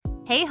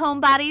Hey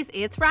homebodies,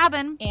 it's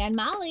Robin and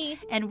Molly,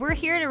 and we're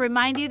here to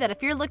remind you that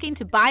if you're looking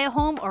to buy a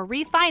home or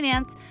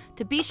refinance,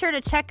 to be sure to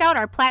check out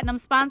our platinum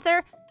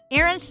sponsor,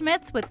 Aaron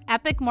Schmitz with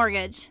Epic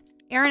Mortgage.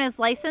 Aaron is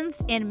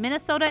licensed in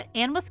Minnesota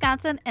and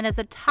Wisconsin and is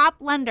a top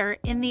lender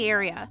in the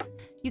area.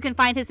 You can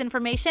find his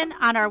information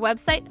on our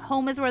website,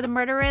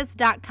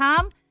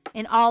 homeiswherethemurderis.com,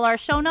 in all our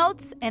show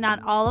notes, and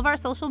on all of our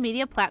social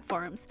media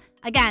platforms.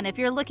 Again, if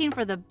you're looking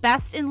for the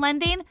best in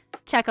lending,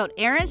 check out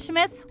Aaron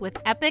Schmitz with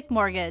Epic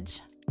Mortgage.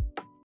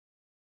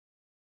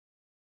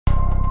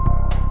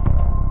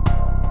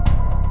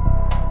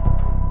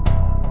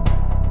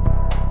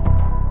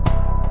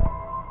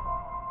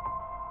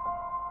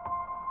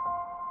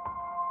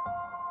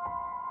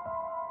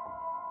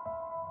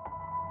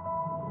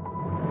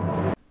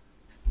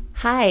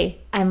 hi,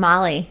 I'm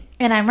Molly,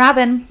 And I'm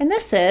Robin. and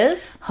this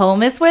is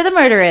Home is where the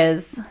murder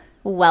is.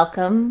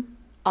 welcome,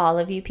 all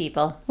of you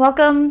people.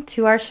 Welcome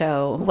to our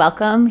show.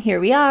 Welcome, here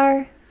we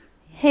are.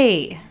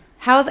 Hey,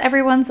 how's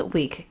everyone's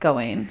week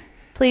going?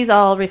 Please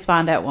all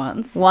respond at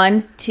once.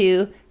 1,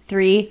 2,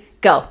 3,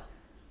 go.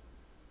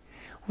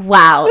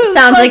 Wow, Ooh,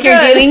 sounds so like you're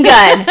good. doing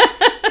good.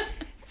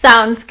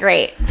 Sounds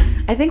great.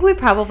 I think we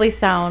probably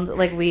sound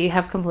like we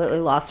have completely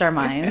lost our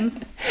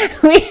minds.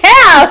 We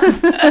have.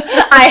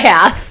 I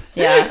have.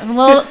 Yeah,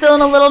 I'm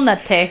feeling a little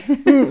nutty.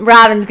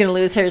 Robin's going to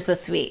lose hers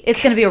this week.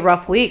 It's going to be a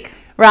rough week.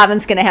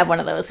 Robin's going to have one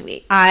of those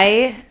weeks.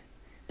 I'm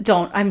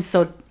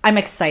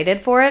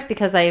excited for it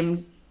because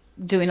I'm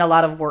doing a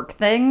lot of work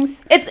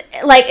things.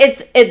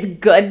 It's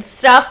good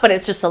stuff, but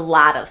it's just a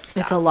lot of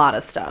stuff. It's a lot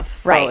of stuff.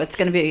 So Right.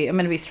 I'm going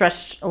to be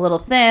stretched a little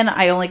thin.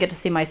 I only get to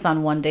see my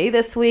son one day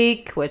this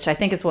week, which I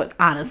think is what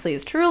honestly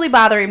is truly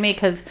bothering me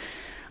because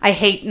I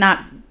hate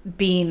not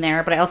being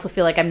there, but I also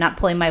feel like I'm not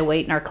pulling my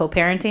weight in our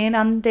co-parenting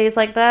on days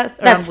like this.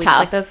 Or That's on weeks tough.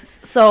 like this.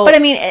 So, But I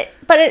mean,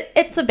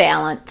 it's a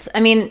balance. I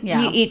mean,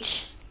 Yeah. you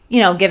each,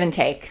 give and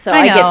take. So I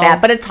I get know.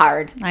 that, but it's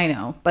hard. I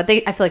know, but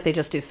I feel like they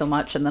just do so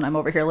much, and then I'm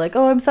over here like,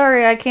 oh, I'm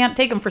sorry, I can't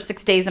take them for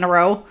 6 days in a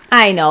row.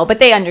 I know, but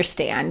they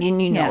understand, and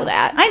you know Yeah.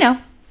 that. I know,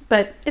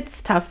 but it's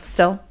tough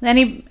still. And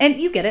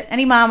you get it.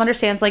 Any mom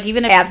understands. Like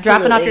even if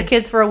Absolutely. dropping off your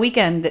kids for a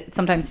weekend, it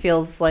sometimes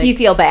feels like You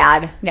feel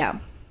bad. yeah.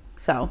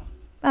 So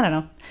I don't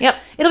know. Yep.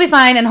 It'll be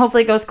fine, and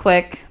hopefully it goes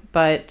quick.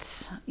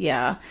 But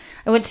yeah,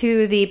 I went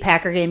to the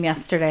Packer game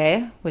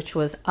yesterday, which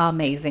was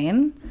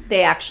amazing.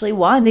 They actually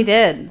won. They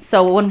did.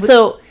 So when we,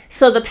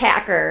 So the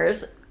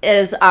Packers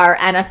is our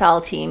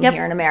NFL team Yep.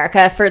 here in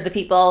America for the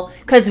people,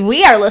 because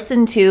we are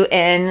listened to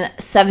in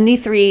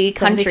 73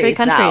 countries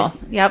now.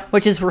 Yep.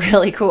 Which is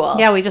really cool.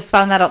 Yeah, we just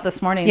found that out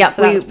this morning. Yeah,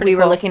 so that was pretty we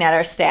were cool. looking at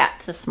our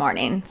stats this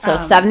morning. So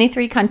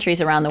 73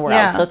 countries around the world.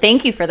 yeah. So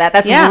thank you for that.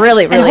 That's Yeah.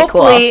 really, and really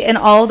cool. hopefully in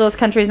all of those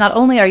countries, not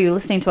only are you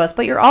listening to us,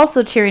 but you're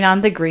also cheering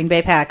on the Green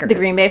Bay Packers. The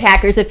Green Bay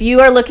Packers. If you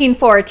are looking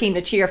for a team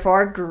to cheer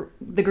for,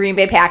 the Green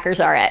Bay Packers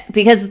are it,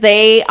 because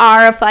they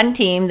are a fun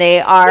team. They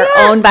are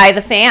owned by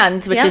the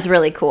fans, which Yeah. is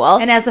really cool.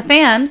 And as a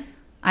fan,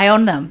 I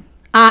own them.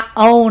 I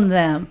own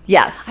them.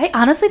 Yes. I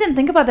honestly didn't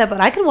think about that, but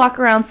I could walk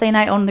around saying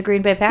I own the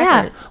Green Bay yeah.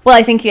 Packers. Well,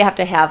 I think you have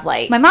to have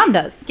like My mom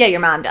does. yeah, your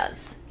mom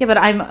does. Yeah, but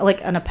I'm like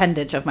an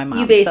appendage of my mom.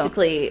 You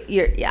basically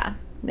there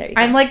you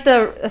go. I'm like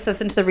the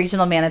assistant to the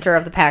regional manager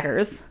of the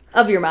Packers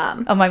of your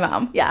mom. of my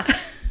mom. Yeah.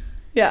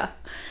 Yeah.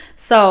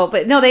 So,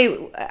 but no,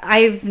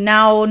 I've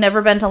now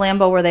never been to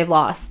Lambeau where they've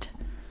lost.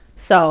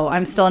 So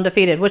I'm still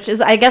undefeated, which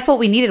is, I guess, what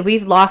we needed.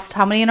 We've lost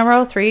how many in a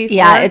row? 3, 4?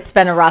 Yeah, it's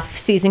been a rough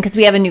season because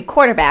we have a new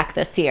quarterback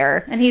this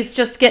year. And he's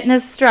just getting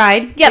his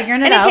stride, Yep.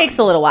 figuring it And out. it takes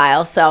a little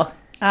while, so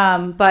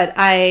But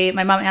my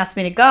mom asked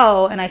me to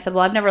go, and I said,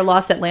 well, I've never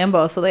lost at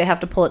Lambeau, so they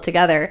have to pull it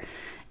together.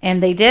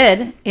 And they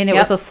did, and it Yep.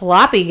 was a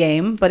sloppy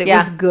game, but it Yeah.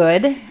 was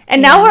good.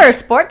 and now we're a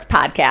sports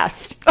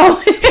podcast.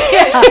 Oh,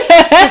 yeah.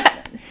 It's just-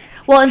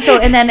 well,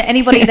 and then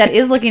anybody that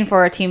is looking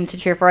for a team to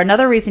cheer for,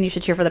 another reason you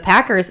should cheer for the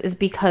Packers is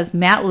because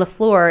Matt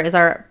LaFleur is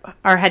our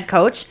head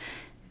coach.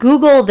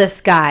 Google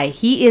this guy.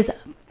 He is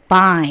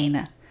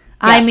fine.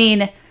 I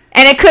mean,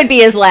 And it could be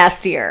his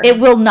last year. it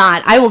will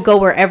not. I will go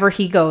wherever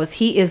he goes.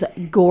 He is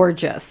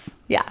gorgeous.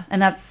 Yeah.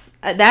 And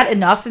that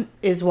enough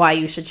is why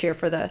you should cheer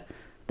for the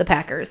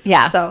Packers.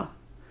 Yeah.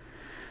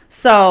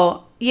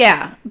 So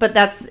yeah, but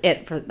that's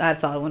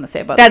all I want to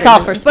say about That's the all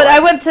Packers. for But I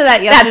sports. went to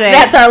that yesterday.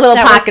 That's our little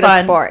That was pocket of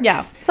fun. sports.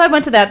 Yeah. So I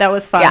went to that. That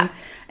was fun. Yeah.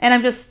 And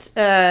I'm just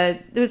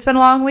it's been a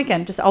long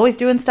weekend. Just always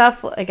doing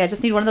stuff. Like I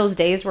just need one of those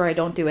days where I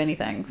don't do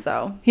anything.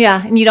 So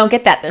Yeah, and you don't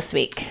get that this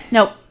week.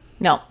 nope.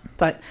 No.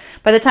 But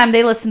by the time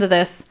they listen to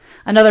this,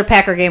 another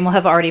Packer game will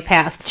have already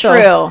passed. So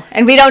True.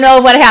 And we don't know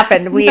what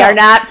happened. We No. are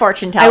not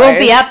fortune I tellers. won't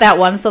be at that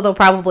one, so they'll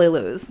probably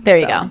lose. There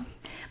you So. go.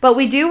 But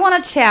we do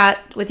want to chat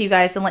with you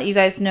guys and let you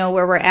guys know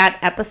where we're at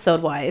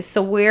episode-wise.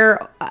 So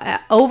we're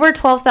over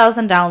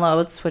 12,000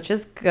 downloads, which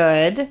is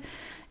good.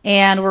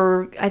 And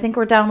I think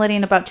we're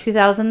downloading about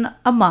 2,000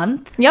 a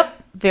month. Yep.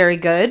 Very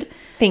good.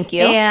 Thank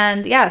you.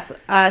 And yes,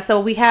 so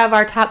we have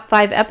our top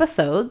 5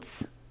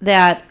 episodes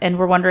and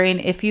we're wondering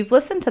if you've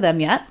listened to them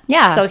yet.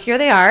 Yeah. So here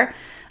they are.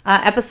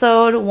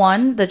 Episode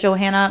 1,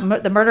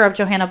 the murder of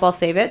Johanna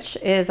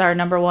Balsavich is our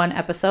number 1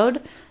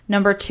 episode.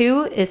 Number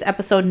 2 is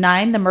episode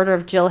 9, The Murder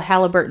of Jill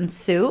Halliburton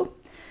Sue.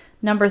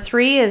 Number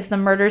 3 is The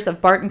Murders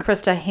of Bart and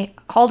Krista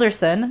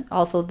Halderson,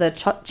 also the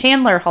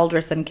Chandler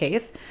Halderson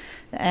case.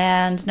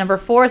 And number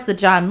 4 is the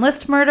John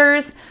List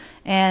murders.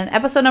 And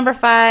number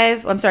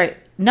 5 on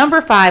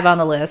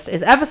the list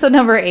is episode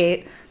number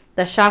 8,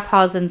 The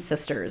Schaffhausen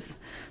Sisters.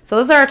 So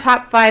those are our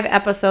top 5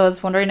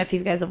 episodes. Wondering if you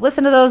guys have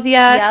listened to those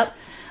yet. Yep.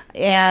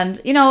 And,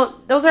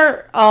 those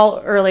are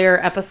all earlier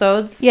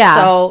episodes.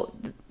 Yeah. So,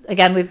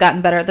 again, we've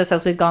gotten better at this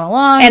as we've gone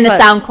along. And the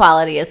sound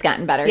quality has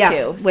gotten better,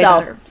 too. Way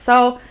better.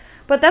 So,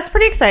 but that's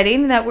pretty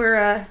exciting that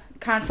we're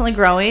constantly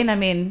growing. I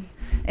mean,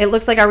 it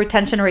looks like our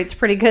retention rate's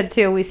pretty good,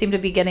 too. We seem to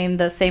be getting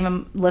the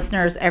same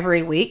listeners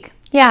every week.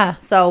 Yeah.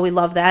 So we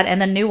love that.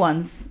 And then new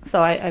ones.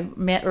 So I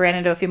ran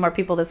into a few more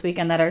people this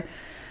weekend that are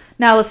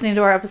now listening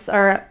to our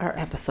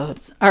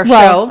episodes, our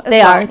show.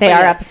 They are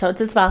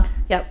episodes as well.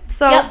 Yep.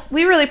 So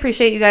we really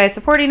appreciate you guys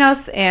supporting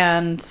us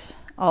and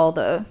all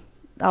the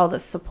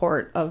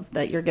support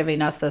that you're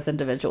giving us as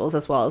individuals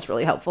as well is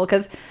really helpful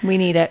because we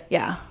need it.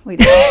 Yeah, we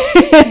do.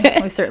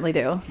 We certainly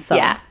do. So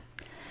yeah.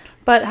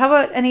 But how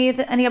about any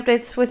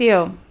updates with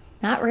you?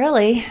 Not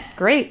really.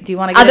 Great. Do you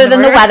want to get other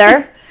than the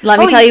weather? Let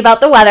me tell you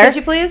about the weather. Could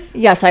you please?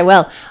 Yes, I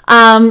will.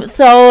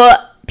 So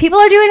people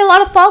are doing a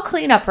lot of fall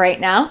cleanup right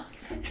now.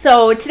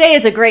 So today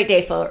is a great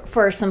day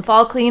for some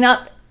fall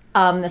cleanup.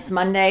 This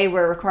Monday,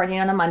 we're recording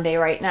on a Monday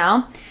right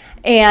now,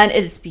 and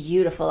it's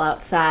beautiful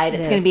outside.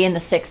 It's going to be in the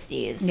 60s.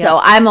 Yep. So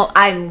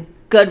I'm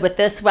good with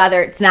this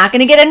weather. It's not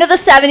going to get into the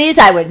 70s.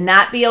 I would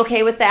not be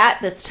okay with that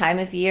this time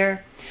of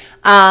year.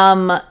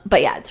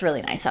 But yeah, it's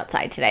really nice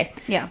outside today.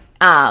 Yeah.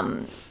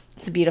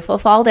 It's a beautiful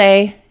fall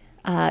day.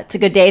 It's a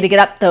good day to get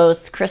up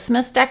those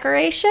Christmas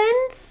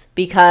decorations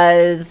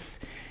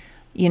because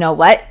you know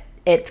what?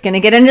 It's going to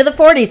get into the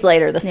 40s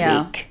later this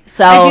week.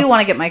 So I do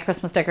want to get my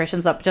Christmas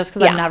decorations up just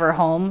because I'm never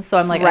home. So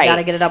I'm like, I got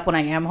to get it up when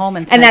I am home.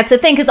 And that's the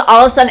thing because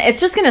all of a sudden it's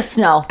just going to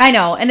snow. I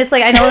know. And it's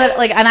like, I know that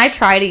and I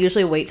try to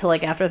usually wait till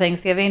after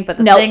Thanksgiving. But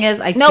the thing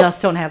is, I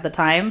just don't have the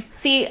time.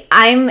 See,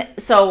 I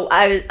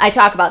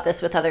talk about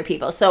this with other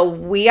people. So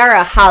we are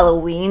a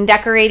Halloween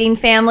decorating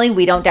family.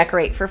 We don't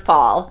decorate for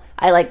fall.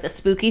 I like the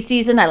spooky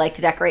season. I like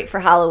to decorate for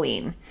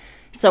Halloween.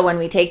 So when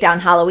we take down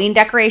Halloween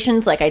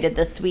decorations, like I did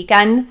this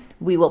weekend,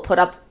 we will put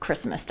up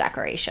Christmas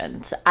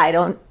decorations. I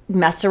don't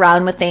mess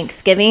around with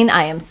Thanksgiving.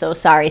 I am so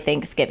sorry,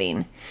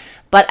 Thanksgiving.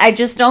 But I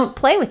just don't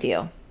play with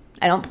you.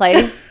 I don't play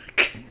with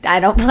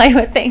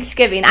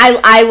Thanksgiving.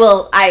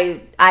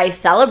 I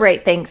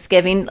celebrate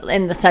Thanksgiving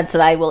in the sense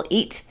that I will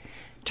eat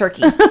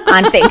turkey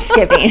on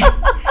Thanksgiving.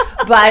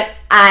 But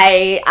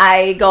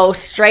I go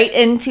straight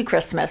into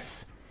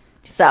Christmas.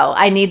 So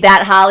I need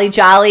that holly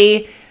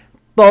jolly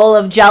bowl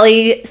of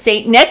jelly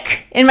Saint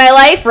Nick in my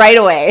life right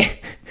away.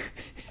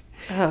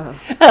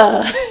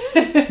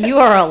 You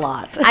are a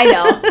lot. I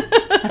know.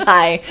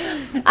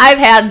 I've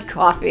had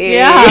coffee.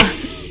 Yeah.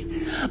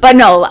 But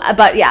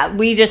yeah,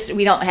 we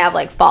don't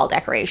have fall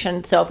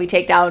decorations. So if we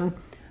take down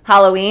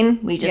Halloween,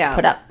 we just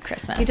put up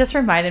Christmas. You just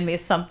reminded me of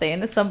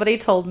something. Somebody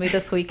told me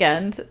this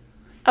weekend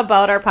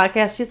about our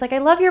podcast. She's like, I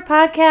love your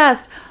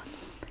podcast.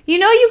 You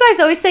guys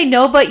always say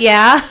no, but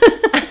yeah.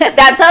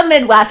 That's a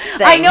Midwest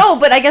thing. I know,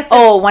 but I guess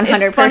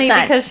 100%. It's funny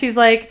because she's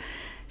like,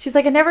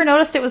 I never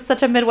noticed it was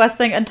such a Midwest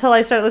thing until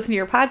I started listening to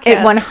your podcast. It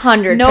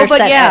 100% no,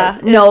 but yeah,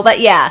 is. No, but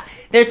yeah.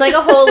 There's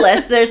a whole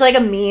list. There's a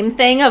meme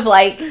thing of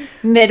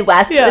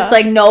Midwest. Yeah.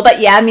 It's no, but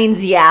yeah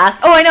means yeah.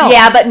 Oh, I know.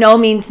 Yeah, but no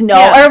means no,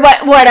 or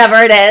whatever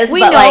it is. We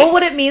but know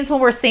what it means when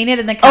we're saying it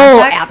in the Oh,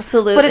 context.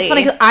 absolutely. But it's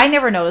funny because I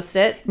never noticed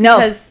it. No.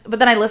 But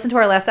then I listened to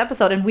our last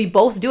episode and we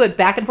both do it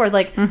back and forth.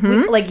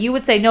 You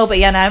would say no, but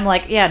yeah, and I'm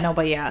like, yeah, no,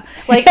 but yeah.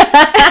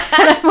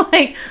 And I'm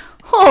like,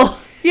 oh.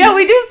 Yeah,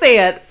 we do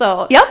say it.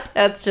 So yep,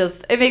 that's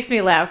just it makes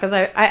me laugh because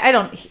I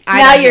don't.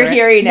 Now you're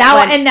hearing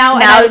it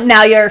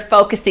now you're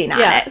focusing on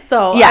it.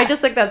 So I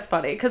just think that's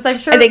funny because I'm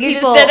sure I think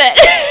people... you just did it.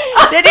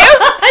 Did you?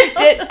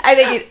 I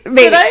think you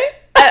maybe. Did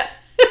I?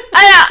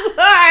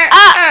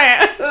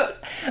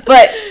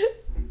 But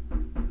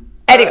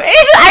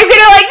anyways, I'm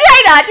gonna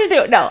try not to do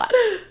it. No,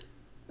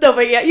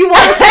 but yeah, you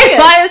want to say it.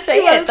 I want to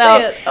say it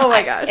though. Oh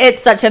my gosh,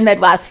 it's such a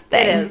Midwest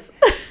thing. It is.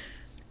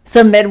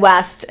 So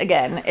Midwest,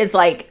 again, is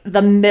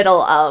the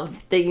middle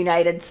of the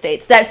United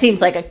States. That seems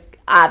like an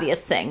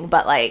obvious thing,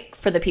 but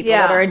for the people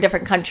that are in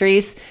different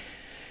countries,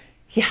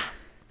 yeah.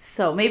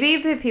 So maybe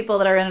the people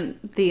that are in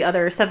the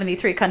other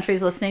 73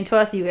 countries listening to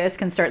us, you guys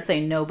can start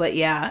saying no, but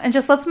yeah. And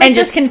just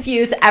just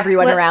confuse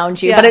everyone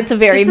around you. Yeah. But it's a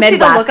very just to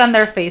Midwest. See the look on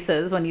their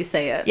faces when you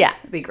say it. Yeah.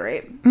 It'd be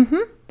great. Mm-hmm.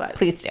 But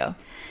please do.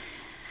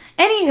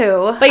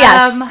 Anywho. But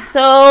yes,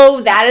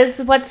 so that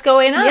is what's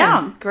going on.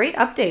 Yeah, great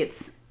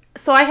updates.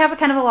 So I have a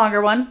kind of a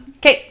longer one.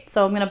 Okay.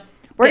 So we're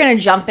going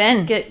to jump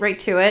in. Get right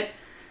to it.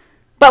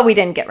 But we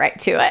didn't get right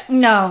to it.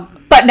 No.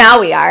 But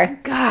now we are.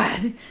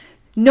 God.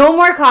 No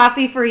more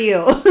coffee for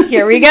you.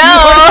 Here we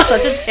go.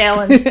 Such a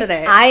challenge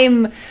today.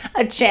 I'm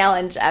a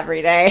challenge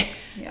every day.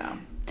 Yeah.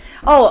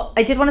 Oh,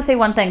 I did want to say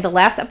one thing. The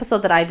last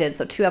episode that I did,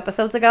 so 2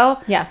 episodes ago,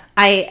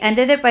 I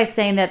ended it by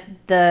saying that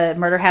the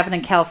murder happened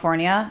in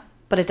California,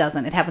 but it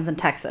doesn't. It happens in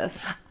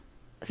Texas.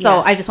 So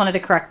Yeah. I just wanted to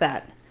correct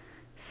that.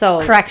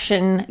 So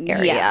Correction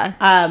area. yeah.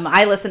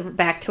 I listened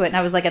back to it, and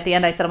I was like, at the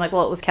end, I said, I'm like,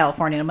 well, it was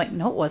California. And I'm like,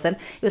 no, it wasn't.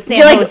 It was San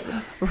You're Jose.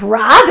 like,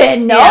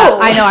 Robin, no. Yeah,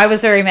 I know. I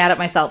was very mad at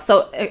myself.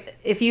 So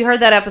if you heard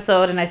that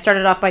episode, and I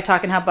started off by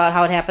talking about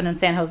how it happened in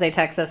San Jose,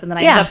 Texas, and then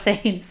I ended up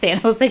saying San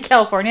Jose,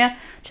 California,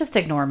 just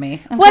ignore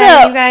me.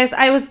 Okay, you guys,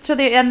 I was to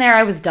the end there.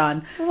 I was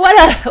done.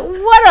 What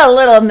a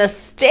little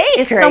mistake.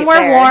 It's right somewhere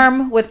there.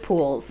 warm with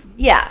pools.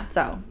 Yeah.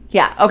 So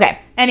Yeah. Okay.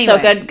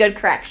 Anyway. So good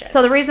correction.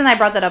 So the reason I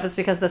brought that up is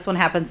because this one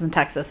happens in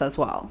Texas as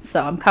well.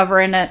 So I'm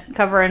covering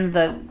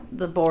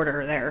the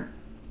border there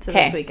to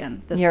this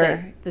weekend.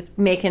 You're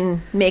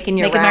making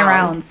your my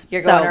rounds.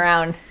 You're going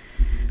around.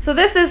 So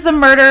this is the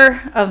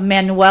murder of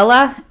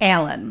Manuela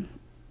Allen.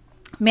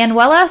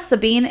 Manuela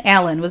Sabine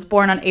Allen was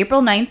born on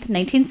April 9th,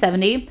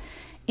 1970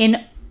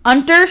 in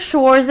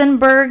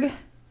Unterschwarzenberg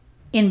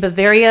in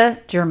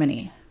Bavaria,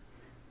 Germany.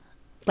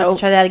 Let's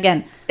try that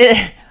again.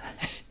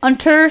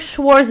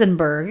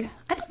 Unterschwarzenberg.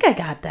 I think I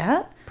got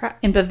that.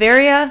 In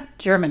Bavaria,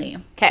 Germany.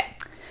 Okay.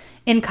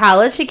 In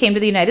college, she came to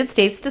the United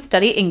States to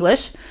study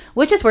English,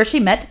 which is where she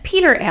met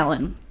Peter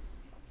Allen.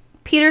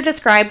 Peter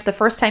described the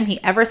first time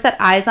he ever set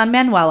eyes on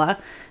Manuela,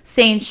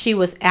 saying she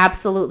was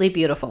absolutely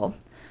beautiful.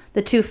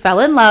 The two fell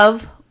in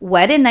love,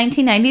 wed in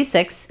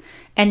 1996,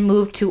 and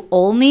moved to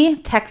Olney,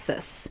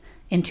 Texas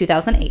in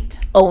 2008.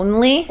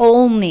 Olney.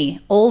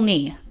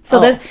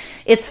 So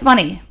it's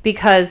funny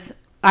because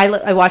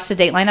I watched a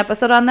Dateline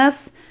episode on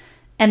this,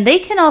 and they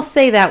can all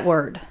say that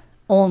word,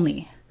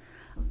 only.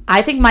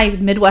 I think my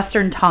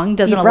Midwestern tongue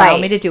doesn't allow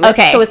me to do it.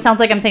 Okay. So it sounds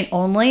like I'm saying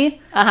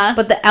only,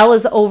 but the L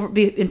is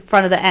in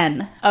front of the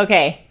N.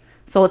 Okay.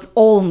 So it's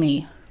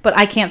only, but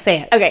I can't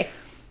say it. Okay.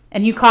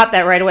 And you caught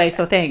that right away,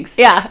 so thanks.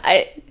 Yeah.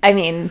 I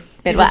mean,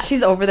 Midwest.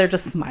 She's over there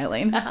just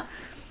smiling.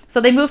 So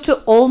they moved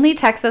to Olney,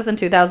 Texas in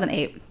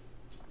 2008.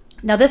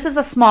 Now, this is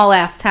a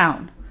small-ass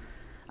town.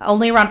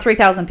 Only around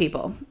 3,000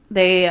 people.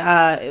 They,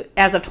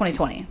 as of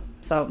 2020.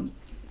 So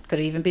could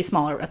even be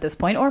smaller at this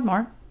point or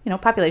more.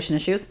 Population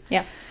issues.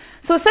 Yeah.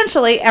 So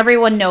essentially,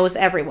 everyone knows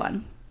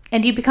everyone.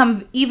 And you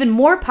become even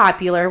more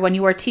popular when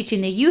you are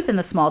teaching the youth in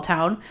the small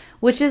town,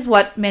 which is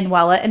what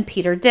Manuela and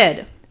Peter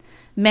did.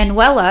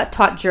 Manuela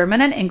taught German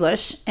and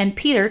English, and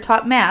Peter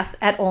taught math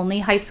at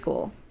Olney High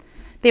School.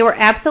 They were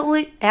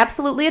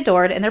absolutely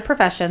adored in their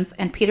professions,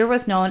 and Peter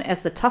was known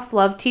as the tough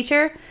love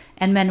teacher,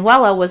 and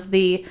Manuela was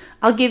the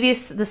I'll give you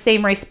the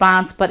same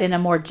response, but in a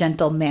more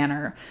gentle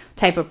manner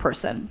type of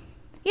person.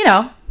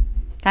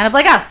 Kind of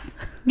like us.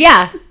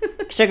 Yeah.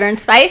 Sugar and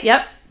spice?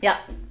 Yep. Yep.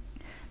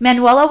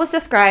 Manuela was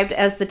described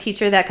as the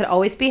teacher that could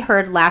always be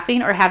heard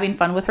laughing or having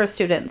fun with her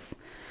students.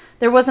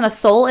 There wasn't a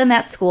soul in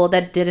that school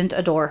that didn't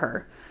adore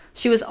her.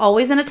 She was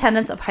always in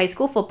attendance of high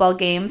school football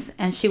games,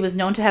 and she was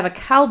known to have a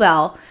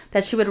cowbell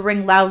that she would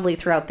ring loudly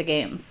throughout the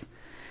games.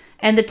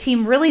 And the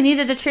team really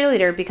needed a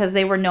cheerleader because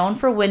they were known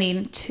for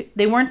winning.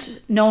 They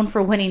weren't known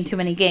for winning too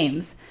many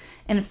games.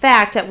 In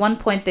fact, at one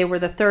point, they were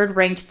the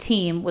third-ranked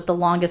team with the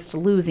longest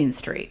losing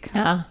streak.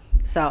 Yeah.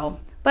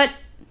 But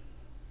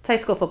it's high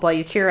school football.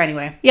 You cheer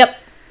anyway. Yep.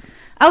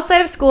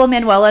 Outside of school,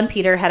 Manuela and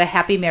Peter had a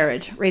happy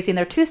marriage, raising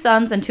their 2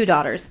 sons and 2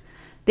 daughters.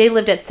 They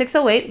lived at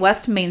 608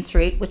 West Main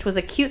Street, which was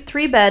a cute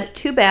 3-bed,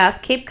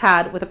 2-bath Cape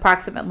Cod with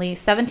approximately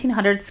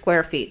 1,700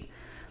 square feet.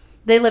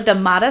 They lived a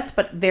modest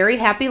but very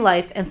happy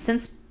life, and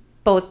since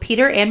both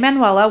Peter and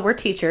Manuela were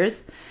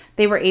teachers,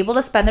 they were able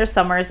to spend their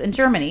summers in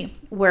Germany,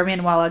 where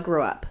Manuela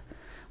grew up,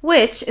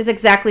 which is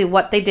exactly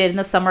what they did in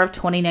the summer of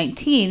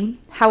 2019.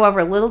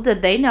 However, little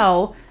did they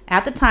know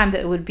at the time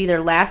that it would be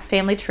their last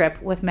family trip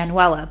with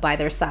Manuela by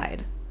their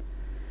side.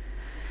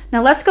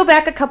 Now let's go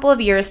back a couple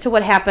of years to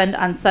what happened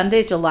on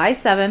Sunday, July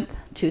 7th,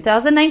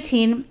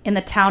 2019 in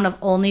the town of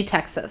Olney,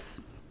 Texas.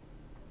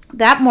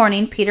 That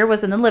morning, Peter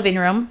was in the living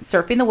room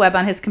surfing the web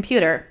on his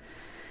computer.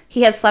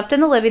 He had slept in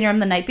the living room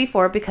the night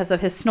before because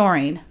of his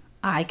snoring.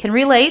 I can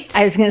relate.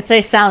 I was going to say,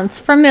 sounds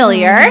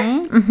familiar.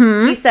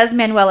 Mm-hmm. He says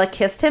Manuela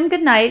kissed him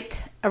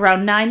goodnight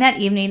around 9 that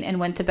evening and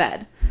went to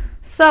bed.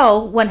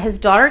 So when his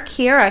daughter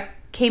Kiera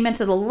came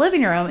into the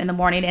living room in the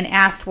morning and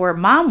asked where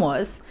Mom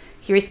was,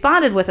 he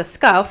responded with a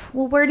scuff,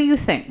 "Well, where do you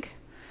think?"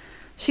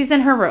 She's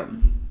in her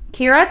room.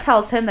 Kiera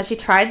tells him that she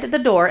tried the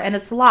door and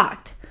it's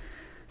locked.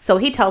 So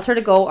he tells her to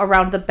go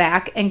around the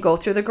back and go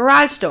through the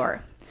garage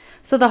door.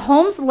 So the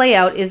home's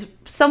layout is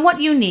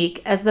somewhat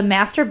unique, as the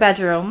master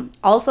bedroom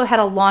also had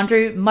a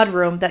laundry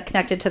mudroom that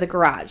connected to the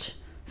garage.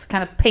 So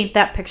kind of paint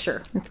that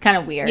picture. It's kind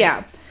of weird.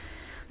 Yeah.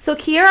 So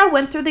Kiera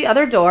went through the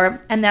other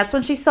door, and that's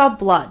when she saw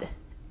blood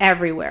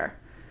everywhere,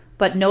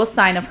 but no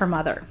sign of her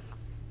mother.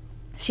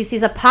 She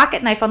sees a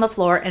pocket knife on the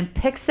floor and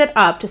picks it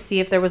up to see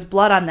if there was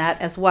blood on that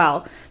as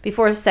well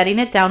before setting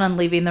it down and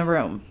leaving the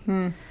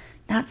room.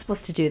 Not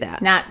supposed to do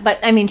that. But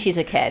I mean, she's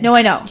a kid. No,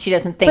 I know. She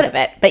doesn't think of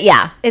it. But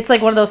yeah. It's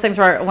like one of those things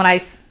where when I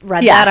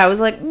read that, I was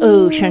like,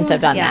 ooh, shouldn't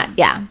have done that.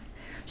 Yeah.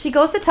 She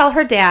goes to tell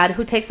her dad,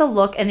 who takes a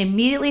look and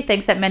immediately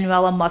thinks that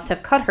Manuela must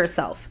have cut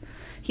herself.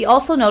 He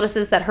also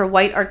notices that her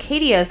white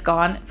Arcadia is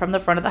gone from the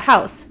front of the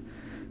house.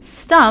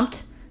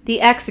 Stumped,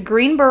 the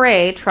ex-Green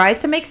Beret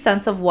tries to make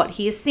sense of what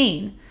he is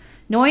seeing.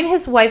 Knowing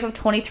his wife of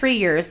 23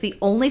 years, the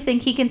only thing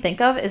he can think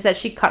of is that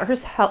she cut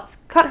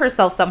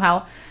herself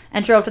somehow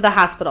and drove to the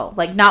hospital,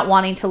 like not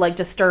wanting to like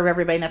disturb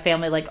everybody in the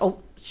family, like, oh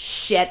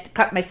shit,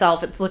 cut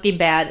myself, it's looking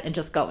bad, and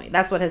just going.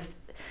 That's the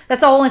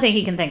only thing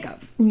he can think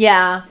of.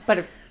 Yeah,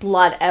 but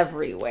blood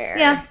everywhere.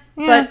 Yeah.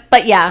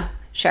 But yeah,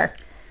 sure.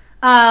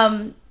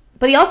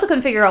 But he also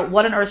couldn't figure out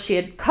what on earth she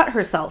had cut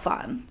herself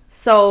on.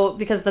 So,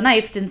 because the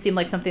knife didn't seem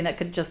like something that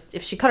could just,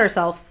 if she cut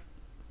herself,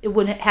 it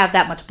wouldn't have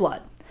that much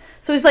blood.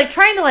 So he's like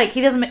trying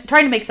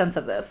to make sense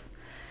of this.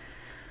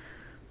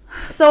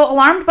 So,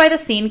 alarmed by the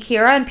scene,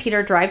 Kiera and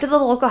Peter drive to the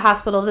local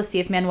hospital to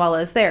see if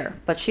Manuela is there,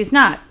 but she's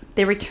not.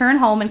 They return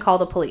home and call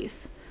the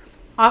police.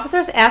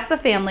 Officers ask the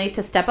family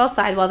to step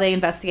outside while they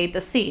investigate the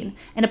scene,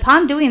 and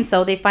upon doing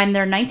so, they find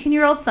their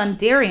 19-year-old son,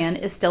 Darian,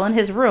 is still in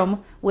his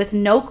room with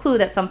no clue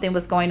that something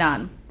was going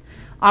on.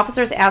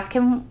 Officers ask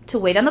him to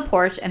wait on the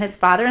porch and his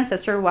father and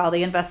sister while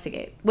they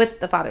investigate.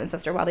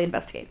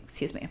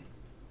 Excuse me.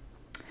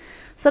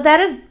 So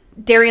that is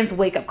Darian's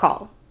wake-up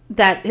call.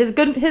 That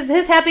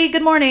his happy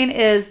good morning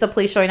is the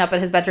police showing up at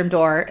his bedroom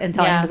door and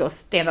telling him to go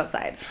stand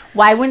outside.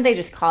 Why wouldn't they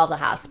just call the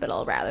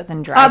hospital rather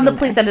than drive? The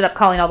police ended up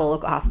calling all the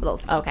local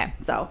hospitals. Okay.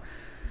 So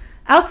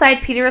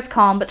outside, Peter is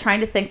calm but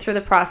trying to think through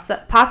the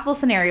possible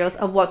scenarios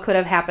of what could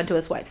have happened to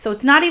his wife. So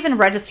it's not even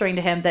registering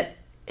to him that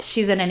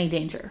she's in any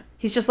danger.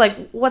 He's just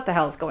like, what the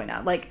hell is going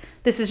on? Like,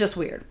 this is just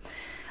weird.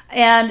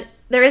 And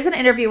there is an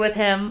interview with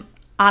him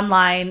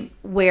online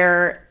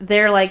where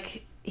they're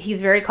like,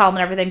 he's very calm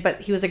and everything,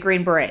 but he was a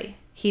Green Beret.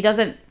 He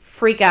doesn't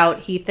freak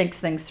out. He thinks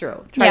things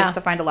through, tries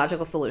to find a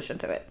logical solution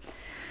to it.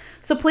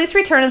 So police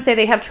return and say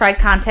they have tried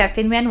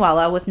contacting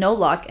Manuela with no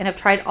luck and have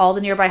tried all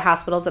the nearby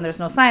hospitals and there's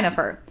no sign of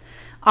her.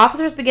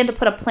 Officers begin to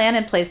put a plan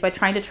in place by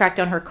trying to track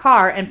down her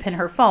car and pin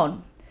her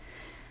phone.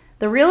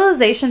 The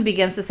realization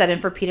begins to set in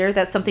for Peter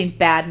that something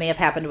bad may have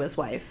happened to his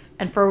wife.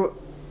 And for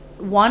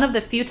one of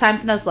the few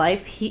times in his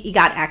life, he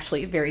got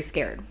actually very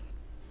scared.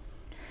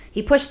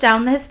 He pushed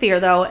down his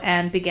fear, though,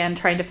 and began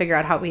trying to figure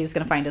out how he was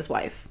going to find his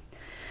wife.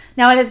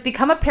 Now, it has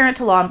become apparent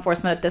to law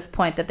enforcement at this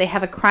point that they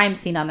have a crime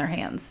scene on their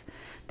hands.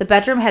 The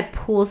bedroom had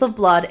pools of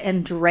blood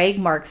and drag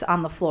marks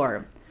on the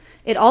floor.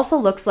 It also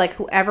looks like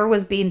whoever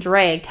was being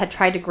dragged had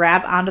tried to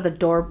grab onto the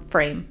door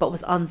frame, but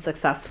was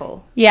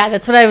unsuccessful. Yeah,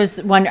 that's what I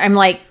was wondering. I'm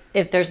like,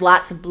 if there's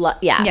lots of blood.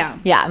 Yeah.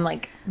 I'm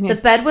like. The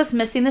bed was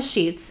missing the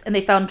sheets, and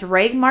they found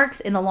drag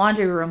marks in the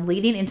laundry room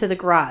leading into the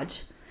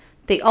garage.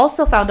 They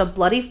also found a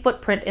bloody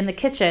footprint in the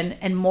kitchen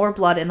and more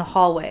blood in the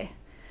hallway.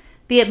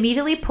 They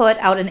immediately put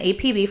out an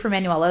APB for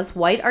Manuela's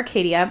white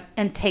Arcadia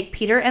and take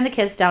Peter and the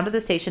kids down to the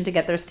station to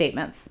get their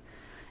statements.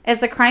 As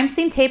the crime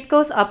scene tape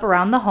goes up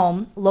around the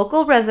home,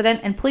 local resident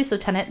and police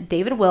lieutenant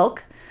David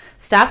Wilk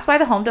stops by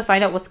the home to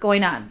find out what's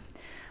going on.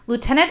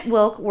 Lieutenant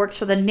Wilk works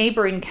for the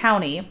neighboring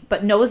county,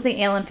 but knows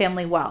the Allen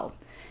family well.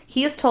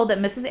 He is told that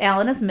Mrs.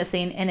 Allen is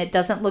missing and it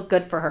doesn't look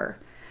good for her,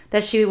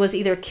 that she was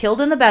either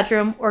killed in the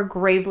bedroom or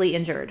gravely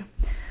injured.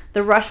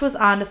 The rush was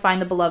on to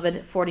find the beloved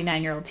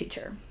 49-year-old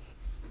teacher.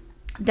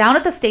 Down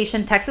at the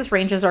station, Texas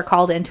Rangers are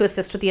called in to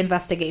assist with the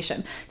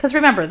investigation. Because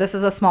remember, this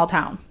is a small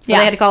town, so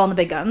they had to call in the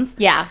big guns.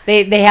 Yeah,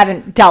 they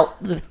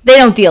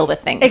don't deal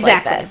with things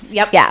like this.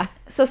 Yep. Yeah.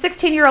 So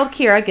 16-year-old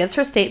Kiera gives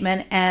her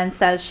statement and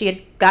says she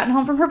had gotten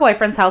home from her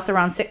boyfriend's house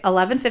around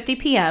 11:50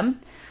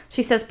 p.m.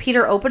 She says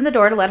Peter opened the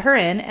door to let her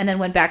in and then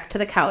went back to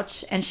the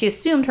couch, and she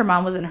assumed her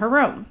mom was in her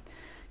room.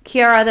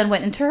 Kiera then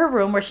went into her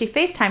room where she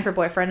FaceTimed her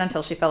boyfriend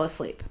until she fell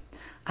asleep.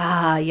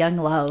 Ah, young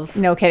love.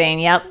 No kidding,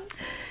 yep.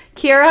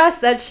 Kiera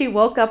said she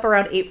woke up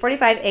around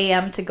 8:45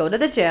 a.m. to go to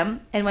the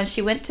gym, and when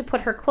she went to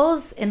put her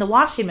clothes in the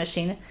washing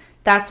machine,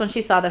 that's when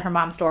she saw that her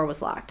mom's door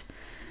was locked.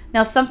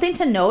 Now, something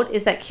to note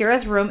is that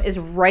Kiera's room is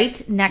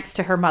right next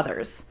to her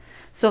mother's.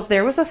 So if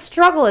there was a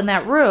struggle in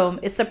that room,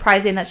 it's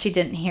surprising that she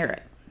didn't hear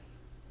it.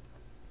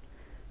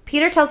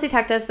 Peter tells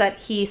detectives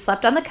that he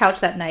slept on the couch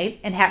that night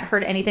and hadn't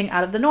heard anything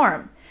out of the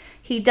norm.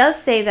 He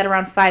does say that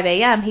around 5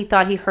 a.m. he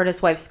thought he heard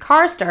his wife's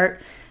car start,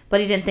 but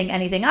he didn't think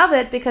anything of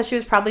it because she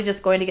was probably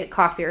just going to get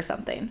coffee or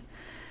something.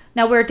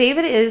 Now, where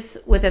David is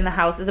within the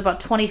house is about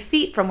 20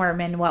 feet from where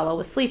Manuela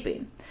was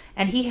sleeping,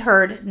 and he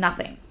heard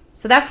nothing.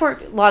 So that's where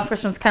law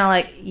enforcement's kind of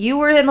like, you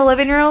were in the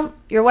living room,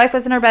 your wife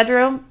was in her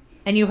bedroom,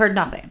 and you heard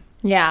nothing.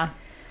 Yeah.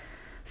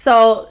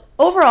 So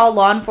overall,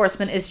 law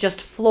enforcement is just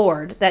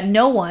floored that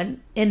no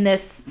one in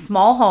this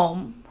small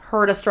home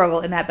heard a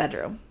struggle in that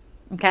bedroom.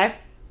 Okay?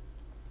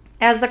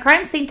 As the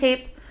crime scene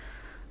tape...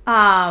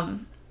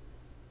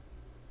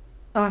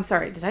 Oh, I'm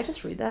sorry. Did I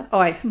just read that? Oh,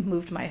 I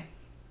moved my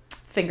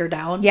finger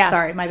down. Yeah.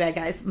 Sorry. My bad,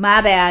 guys. My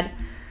bad.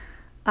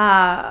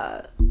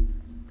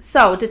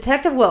 So,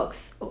 Detective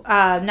Wilkes,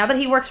 now that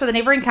he works for the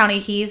neighboring county,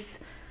 he's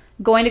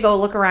going to go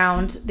look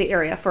around the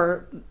area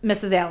for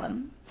Mrs.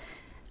 Allen.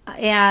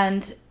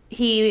 And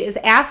he is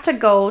asked to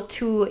go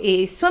to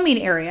a swimming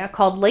area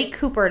called Lake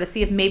Cooper to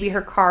see if maybe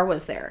her car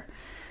was there.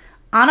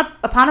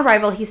 Upon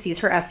arrival, he sees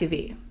her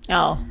SUV.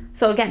 Oh.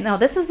 So again, now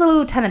this is the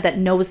lieutenant that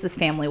knows this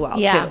family well,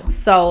 too.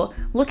 So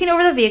looking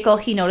over the vehicle,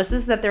 he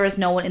notices that there is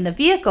no one in the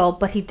vehicle,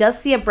 but he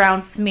does see a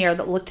brown smear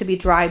that looked to be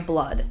dry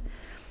blood.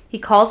 He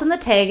calls in the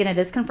tag, and it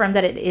is confirmed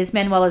that it is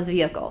Manuela's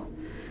vehicle.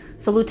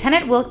 So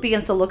Lieutenant Wilk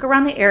begins to look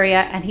around the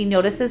area, and he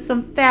notices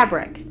some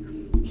fabric.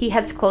 He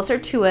heads closer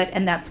to it,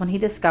 and that's when he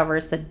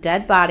discovers the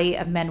dead body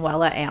of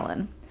Manuela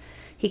Allen.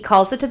 He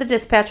calls it to the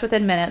dispatch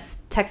within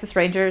minutes. Texas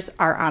Rangers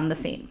are on the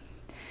scene.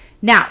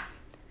 Now,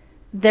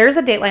 there's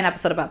a Dateline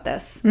episode about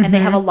this, and they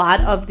have a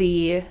lot of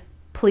the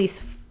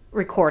police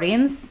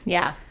recordings.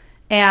 Yeah.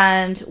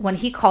 And when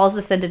he calls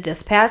this into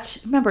dispatch,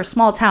 remember,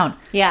 small town.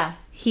 Yeah.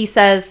 He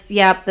says,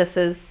 yep, this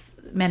is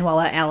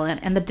Manuela Allen.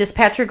 And the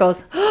dispatcher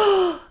goes,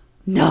 oh,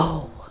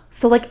 no.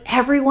 So, like,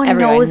 everyone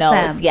knows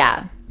them.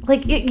 Yeah.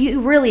 Like, you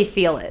really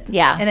feel it.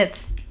 Yeah. And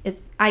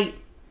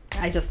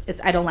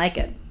I don't like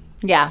it.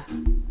 Yeah.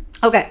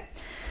 Okay.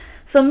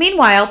 So,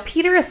 meanwhile,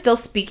 Peter is still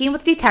speaking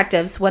with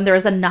detectives when there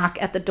is a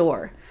knock at the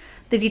door.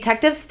 The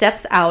detective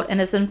steps out and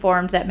is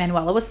informed that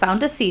Manuela was found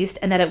deceased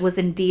and that it was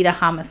indeed a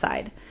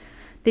homicide.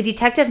 The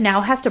detective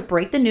now has to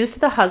break the news to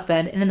the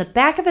husband, and in the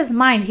back of his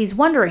mind, he's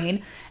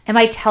wondering, am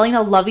I telling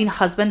a loving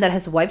husband that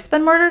his wife's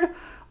been murdered,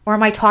 or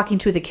am I talking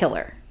to the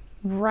killer?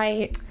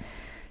 Right.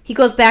 He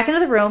goes back into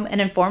the room and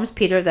informs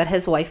Peter that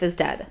his wife is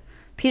dead.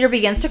 Peter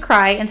begins to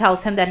cry and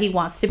tells him that he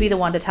wants to be the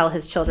one to tell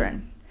his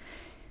children.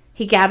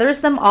 He gathers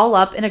them all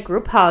up in a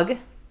group hug,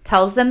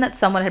 tells them that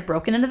someone had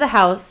broken into the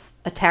house,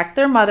 attacked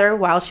their mother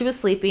while she was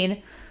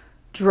sleeping,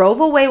 drove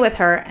away with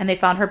her, and they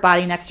found her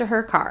body next to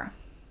her car.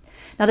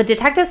 Now, the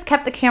detectives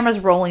kept the cameras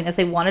rolling as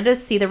they wanted to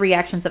see the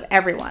reactions of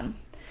everyone.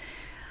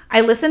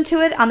 I listened to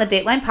it on the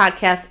Dateline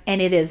podcast,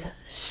 and it is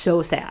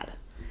so sad.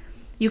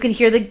 You can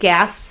hear the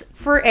gasps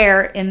for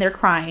air in their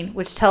crying,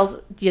 which tells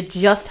you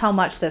just how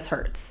much this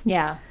hurts.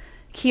 Yeah.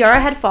 Kiara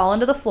had fallen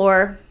to the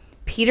floor.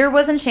 Peter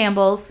was in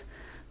shambles.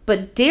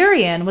 But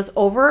Darian was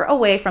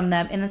away from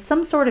them in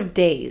some sort of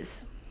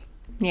daze.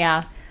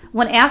 Yeah.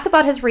 When asked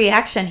about his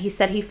reaction, he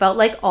said he felt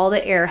like all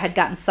the air had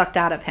gotten sucked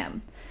out of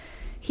him.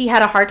 He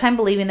had a hard time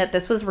believing that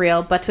this was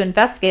real, but to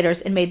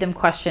investigators, it made them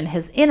question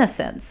his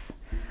innocence.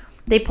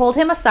 They pulled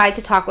him aside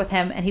to talk with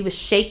him, and he was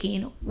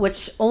shaking,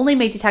 which only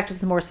made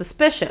detectives more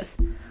suspicious.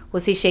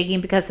 Was he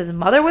shaking because his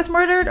mother was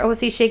murdered, or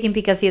was he shaking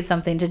because he had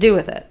something to do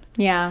with it?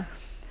 Yeah.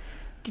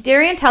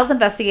 Darian tells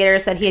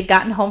investigators that he had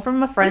gotten home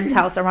from a friend's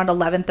house around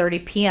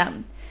 11:30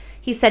 p.m.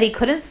 He said he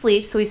couldn't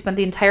sleep, so he spent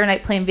the entire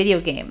night playing video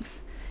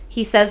games.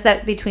 He says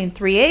that between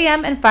 3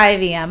 a.m. and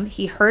 5 a.m.,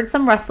 he heard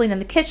some rustling in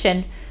the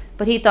kitchen,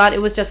 but he thought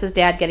it was just his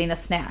dad getting a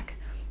snack.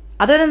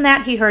 Other than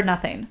that, he heard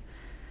nothing.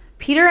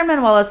 Peter and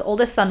Manuela's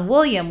oldest son,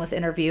 William, was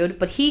interviewed,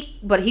 but he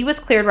was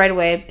cleared right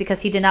away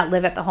because he did not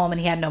live at the home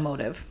and he had no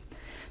motive.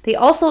 They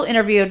also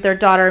interviewed their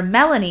daughter,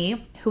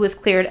 Melanie, who was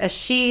cleared as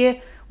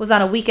she was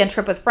on a weekend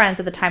trip with friends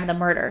at the time of the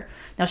murder.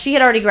 Now, she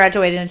had already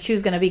graduated and she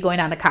was going to be going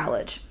on to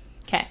college.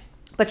 Okay.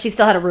 But she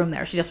still had a room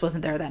there. She just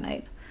wasn't there that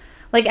night.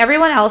 Like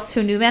everyone else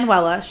who knew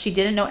Manuela, she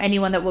didn't know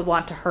anyone that would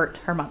want to hurt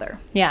her mother.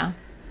 Yeah.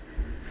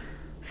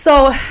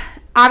 So,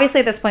 obviously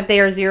at this point, they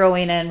are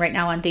zeroing in right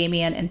now on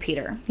Damien and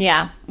Peter.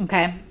 Yeah.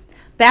 Okay.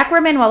 Back where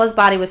Manuela's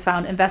body was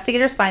found,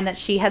 investigators find that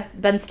she had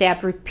been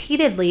stabbed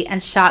repeatedly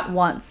and shot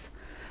once.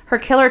 Her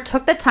killer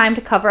took the time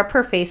to cover up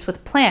her face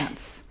with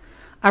plants.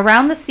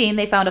 Around the scene,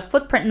 they found a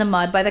footprint in the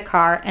mud by the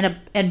car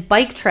and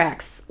bike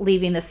tracks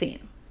leaving the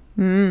scene.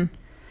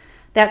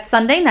 That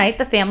Sunday night,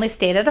 the family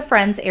stayed at a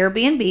friend's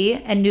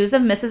Airbnb, and news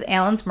of Mrs.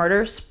 Allen's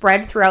murder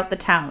spread throughout the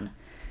town.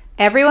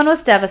 Everyone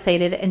was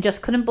devastated and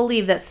just couldn't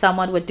believe that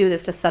someone would do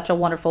this to such a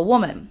wonderful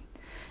woman.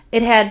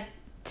 It had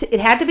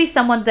to be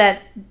someone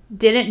that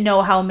didn't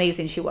know how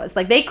amazing she was.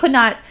 Like, they could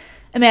not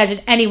imagine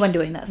anyone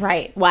doing this.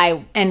 Right.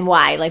 Why?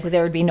 Like,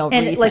 there would be no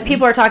reason. And, like,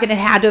 people are talking, it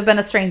had to have been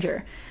a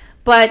stranger.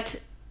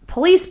 But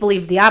police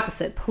believed the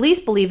opposite. Police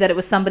believed that it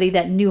was somebody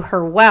that knew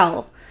her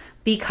well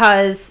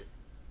because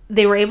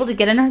they were able to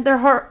get in their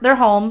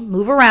home,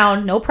 move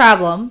around, no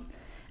problem,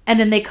 and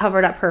then they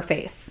covered up her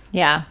face.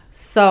 Yeah.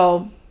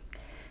 So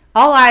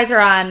all eyes are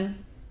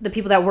on the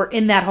people that were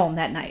in that home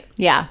that night.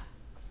 Yeah.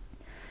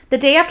 The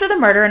day after the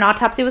murder, an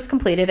autopsy was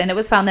completed, and it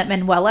was found that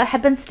Manuela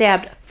had been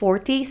stabbed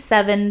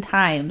 47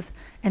 times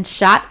and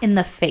shot in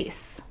the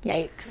face.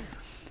 Yikes.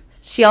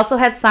 She also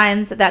had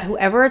signs that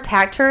whoever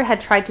attacked her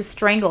had tried to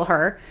strangle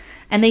her,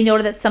 and they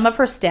noted that some of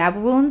her stab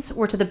wounds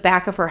were to the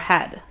back of her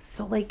head.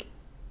 So, like,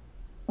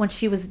 when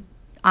she was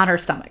on her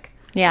stomach.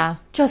 Yeah.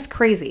 Just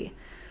crazy.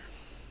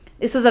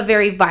 This was a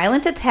very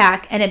violent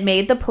attack, and it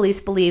made the police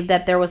believe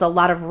that there was a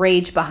lot of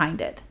rage behind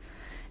it.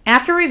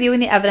 After reviewing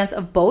the evidence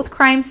of both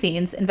crime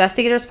scenes,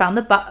 investigators found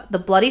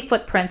the bloody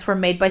footprints were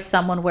made by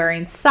someone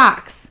wearing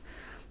socks.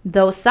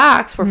 Those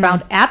socks were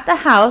found at the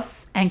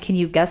house, and can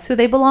you guess who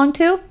they belonged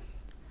to?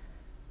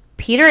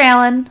 Peter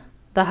Allen,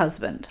 the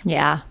husband.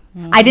 Yeah.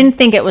 I didn't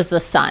think it was the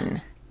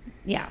son.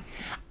 Yeah.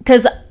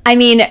 Because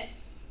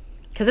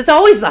it's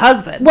always the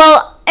husband.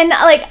 Well, and,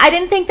 like, I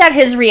didn't think that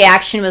his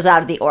reaction was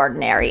out of the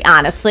ordinary,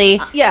 honestly.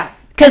 Yeah.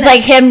 Because,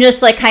 like, him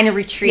just, like, kind of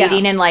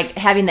retreating and, like,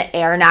 having the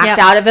air knocked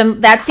out of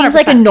him, that seems 100%.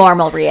 like a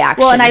normal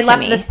reaction. Well, and I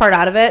left me. this part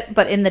out of it,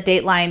 but in the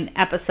Dateline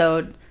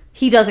episode,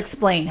 he does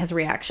explain his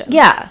reaction.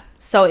 Yeah.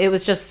 So it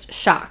was just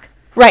shock.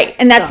 Right.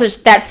 And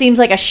that seems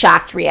like a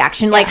shocked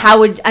reaction. Like, how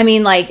would, I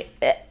mean, like,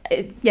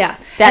 Yeah.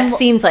 That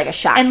seems like a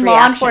shock reaction. And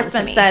law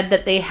enforcement said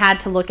that they had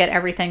to look at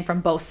everything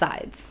from both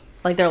sides.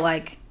 Like, they're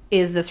like,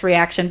 is this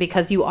reaction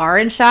because you are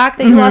in shock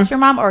that you lost your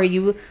mom, or are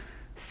you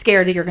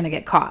scared that you're going to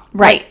get caught?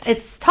 Right. Like,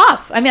 it's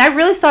tough. I mean, I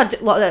really saw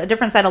a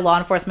different side of law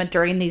enforcement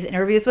during these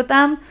interviews with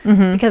them,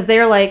 because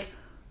they're like,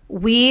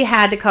 we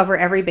had to cover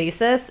every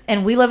basis,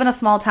 and we live in a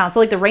small town. So,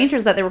 like, the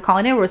Rangers that they were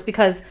calling in was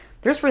because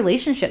there's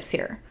relationships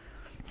here.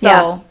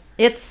 So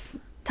it's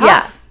tough.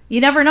 Yeah.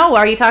 You never know.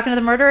 Are you talking to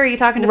the murderer, or are you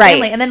talking to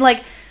family? And then,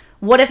 like,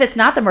 what if it's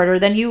not the murderer?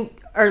 Then you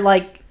are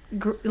like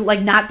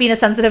not being as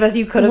sensitive as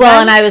you could have been.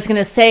 Well, and I was going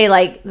to say,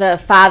 like, the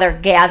father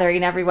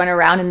gathering everyone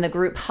around in the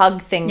group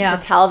hug thing to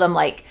tell them,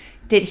 like,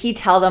 did he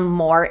tell them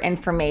more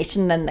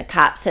information than the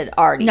cops had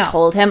already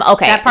told him?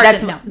 Okay. That part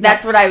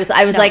that's what I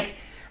was like,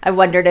 I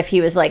wondered if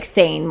he was, like,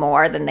 saying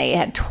more than they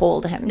had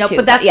told him to.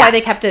 But that's why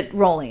they kept it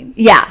rolling.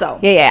 Yeah. So.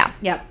 Yeah.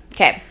 Yep.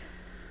 Okay.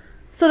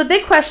 So the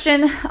big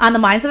question on the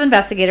minds of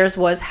investigators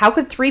was, how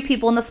could 3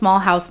 people in the small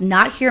house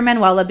not hear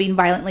Manuela being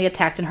violently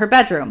attacked in her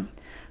bedroom?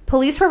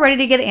 Police were ready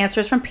to get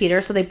answers from Peter,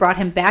 so they brought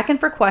him back in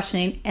for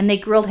questioning, and they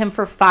grilled him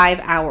for 5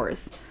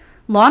 hours.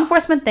 Law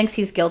enforcement thinks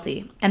he's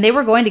guilty, and they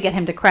were going to get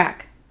him to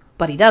crack,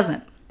 but he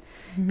doesn't.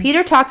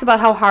 Peter talks about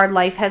how hard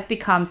life has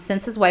become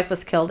since his wife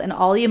was killed and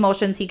all the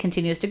emotions he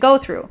continues to go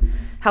through,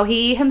 how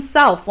he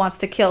himself wants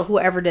to kill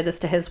whoever did this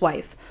to his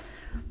wife.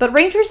 But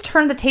Rangers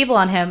turn the table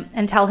on him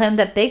and tell him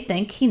that they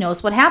think he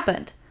knows what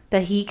happened,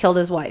 that he killed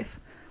his wife.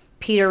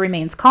 Peter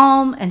remains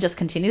calm and just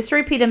continues to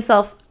repeat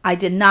himself, I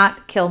did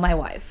not kill my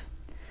wife.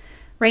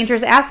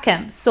 Rangers ask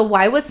him, so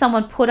why would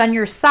someone put on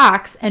your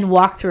socks and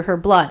walk through her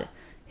blood?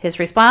 His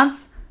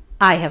response,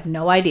 I have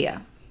no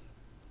idea.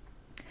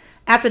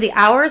 After the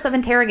hours of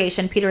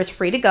interrogation, Peter is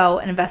free to go,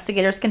 and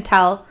investigators can't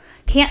tell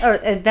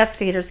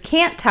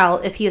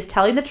if he is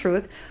telling the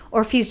truth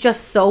or if he's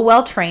just so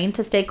well trained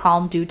to stay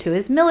calm due to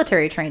his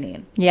military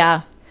training.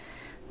 Yeah.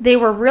 They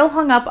were real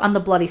hung up on the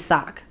bloody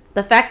sock.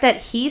 The fact that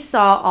he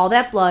saw all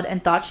that blood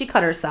and thought she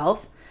cut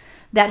herself,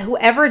 that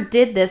whoever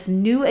did this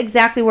knew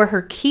exactly where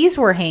her keys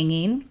were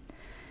hanging,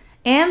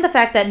 and the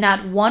fact that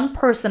not one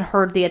person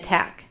heard the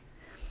attack.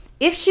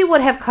 If she would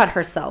have cut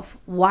herself,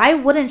 why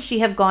wouldn't she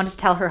have gone to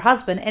tell her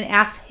husband and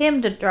asked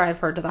him to drive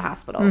her to the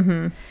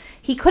hospital?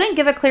 He couldn't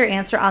give a clear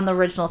answer on the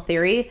original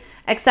theory,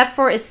 except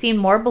for it seemed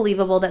more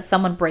believable that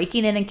someone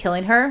breaking in and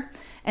killing her.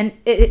 And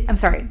he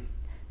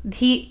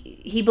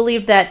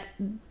believed that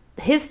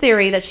his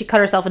theory that she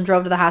cut herself and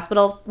drove to the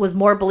hospital was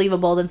more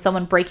believable than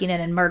someone breaking in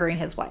and murdering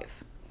his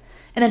wife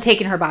and then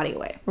taking her body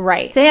away.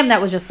 Right. To him,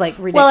 that was just like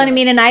ridiculous. Well, and I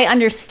mean, and I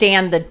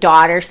understand the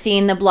daughter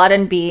seeing the blood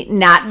and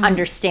not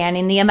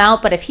understanding the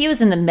amount, but if he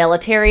was in the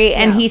military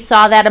and he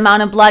saw that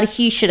amount of blood,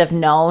 he should have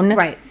known.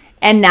 Right.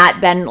 And not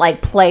been,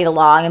 like, played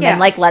along and been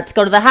like, let's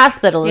go to the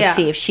hospital to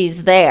see if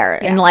she's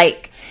there. And,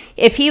 like,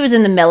 if he was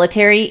in the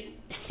military,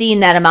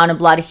 seeing that amount of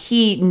blood,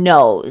 he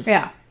knows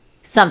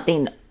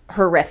something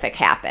horrific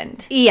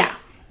happened. Yeah.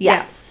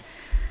 Yes.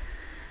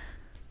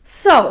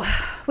 So,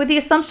 with the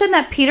assumption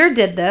that Peter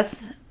did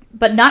this,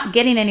 but not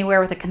getting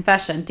anywhere with a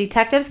confession,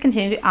 detectives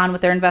continued on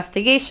with their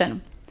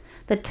investigation.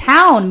 The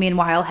town,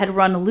 meanwhile, had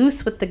run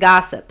loose with the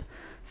gossip.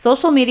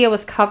 Social media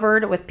was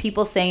covered with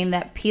people saying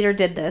that Peter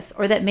did this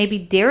or that maybe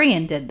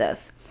Darian did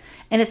this.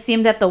 And it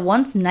seemed that the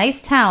once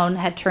nice town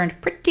had turned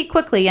pretty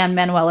quickly on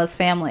Manuela's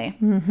family.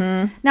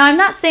 Now, I'm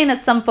not saying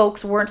that some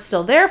folks weren't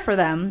still there for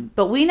them,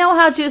 but we know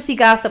how juicy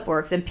gossip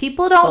works, and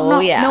people don't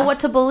know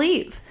what to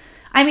believe.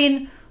 I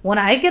mean, when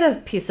I get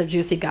a piece of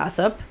juicy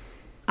gossip,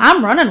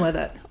 I'm running with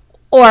it.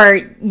 Or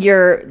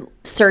you're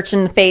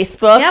searching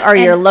Facebook, or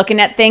you're looking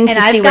at things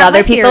to see what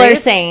other people are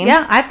saying.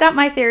 Yeah, I've got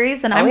my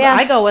theories, and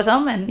I go with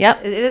them, and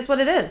it is what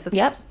it is.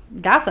 It's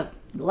gossip.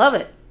 Love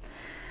it.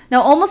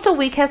 Now, almost a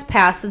week has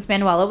passed since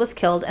Manuela was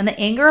killed, and the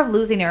anger of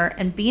losing her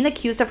and being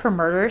accused of her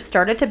murder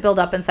started to build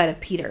up inside of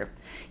Peter.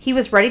 He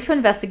was ready to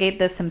investigate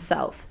this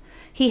himself.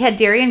 He had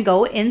Darian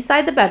go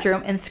inside the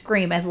bedroom and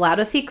scream as loud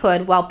as he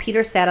could while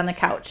Peter sat on the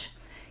couch.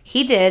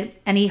 He did,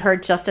 and he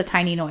heard just a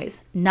tiny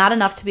noise, not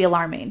enough to be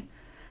alarming.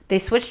 They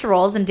switched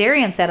roles, and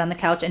Darian sat on the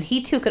couch, and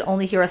he too could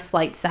only hear a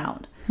slight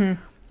sound.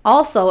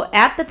 Also,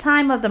 at the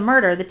time of the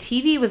murder, the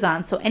TV was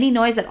on, so any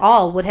noise at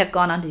all would have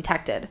gone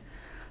undetected.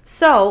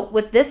 So,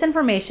 with this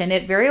information,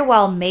 it very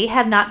well may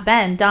have not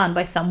been done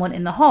by someone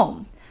in the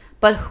home.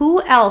 But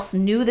who else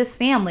knew this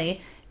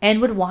family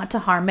and would want to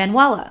harm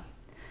Manuela?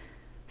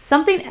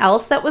 Something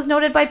else that was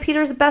noted by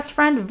Peter's best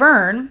friend,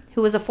 Vern,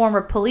 who was a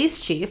former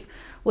police chief,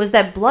 was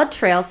that blood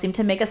trails seemed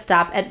to make a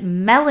stop at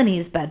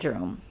Melanie's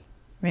bedroom.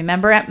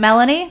 Remember Aunt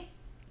Melanie?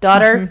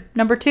 Daughter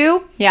number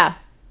 2? Yeah.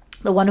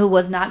 The one who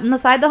was not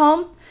inside the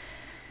home?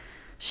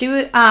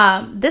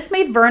 This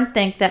made Vern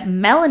think that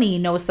Melanie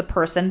knows the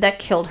person that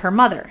killed her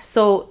mother.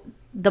 So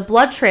the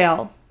blood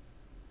trail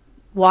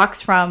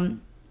walks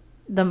from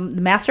the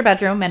master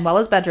bedroom,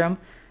 Manuela's bedroom,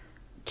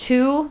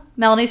 to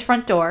Melanie's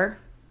front door,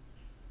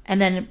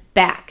 and then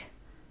back.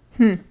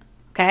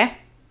 Okay?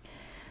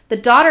 The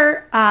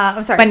daughter,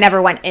 But never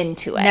went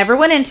into it. Never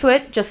went into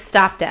it, just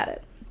stopped at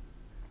it.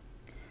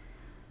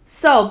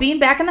 So, being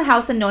back in the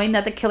house and knowing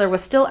that the killer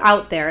was still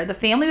out there, the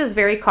family was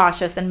very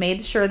cautious and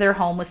made sure their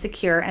home was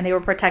secure and they were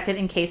protected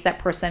in case that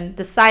person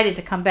decided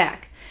to come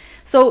back.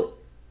 So,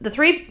 the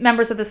 3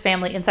 members of this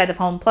family inside the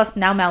home, plus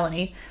now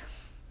Melanie,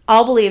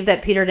 all believe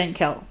that Peter didn't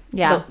kill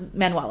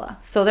Manuela.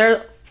 So,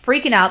 they're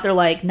freaking out. They're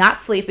like not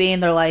sleeping.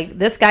 They're like,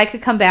 this guy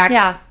could come back.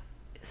 Yeah.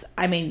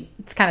 I mean,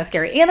 it's kind of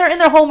scary. And they're in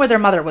their home where their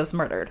mother was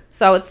murdered.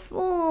 So, it's a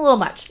little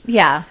much.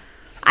 Yeah.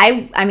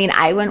 I mean,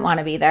 I wouldn't want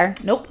to be there.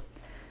 Nope.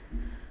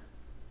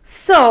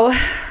 So,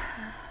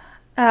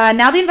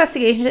 now the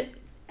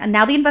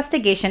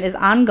investigation is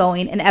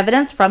ongoing, and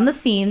evidence from the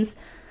scenes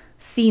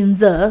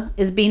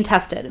is being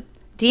tested.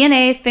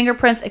 DNA,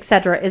 fingerprints,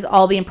 etc. is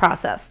all being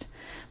processed.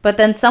 But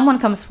then someone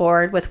comes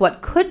forward with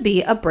what could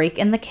be a break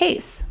in the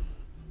case.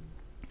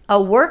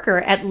 A worker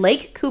at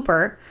Lake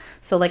Cooper,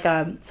 so like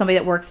somebody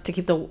that works to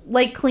keep the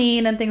lake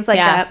clean and things like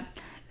that,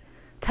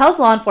 tells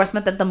law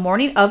enforcement that the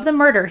morning of the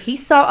murder, he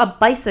saw a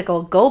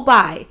bicycle go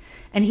by.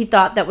 And he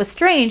thought that was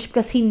strange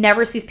because he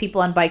never sees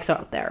people on bikes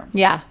out there.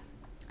 Yeah.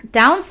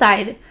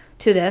 Downside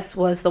to this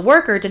was the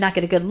worker did not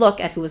get a good look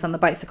at who was on the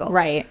bicycle.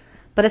 Right.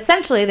 But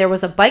essentially, there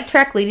was a bike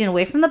track leading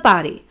away from the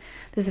body.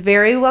 This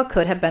very well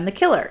could have been the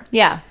killer.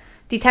 Yeah.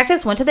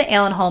 Detectives went to the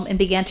Allen home and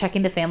began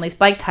checking the family's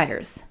bike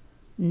tires.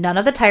 None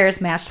of the tires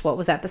matched what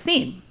was at the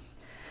scene.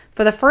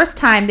 For the first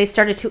time, they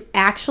started to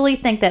actually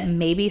think that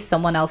maybe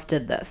someone else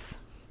did this.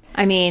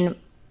 I mean,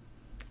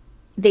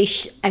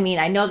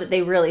 I know that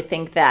they really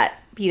think that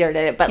Peter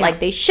did it, but like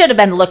they should have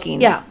been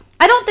looking. Yeah.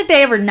 I don't think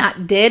they ever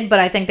not did,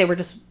 but I think they were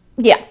just...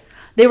 Yeah.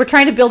 They were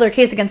trying to build their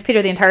case against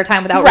Peter the entire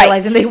time without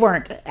realizing they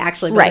weren't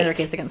actually building their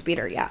case against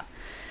Peter. Yeah.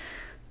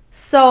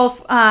 So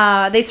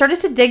they started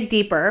to dig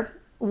deeper.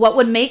 What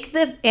would make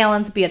the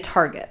Allens be a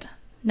target?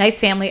 Nice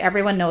family.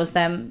 Everyone knows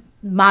them.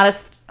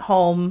 Modest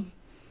home.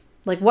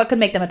 Like, what could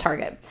make them a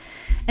target?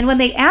 And when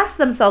they asked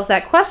themselves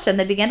that question,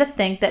 they began to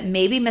think that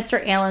maybe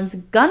Mr. Allen's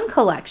gun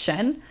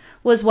collection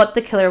was what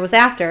the killer was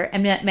after,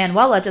 and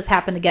Manuela just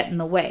happened to get in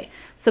the way.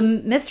 So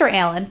Mr.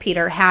 Allen,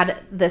 Peter,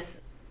 had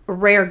this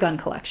rare gun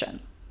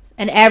collection,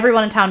 and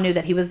everyone in town knew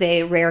that he was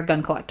a rare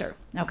gun collector,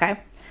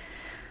 okay?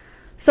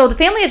 So the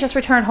family had just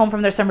returned home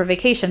from their summer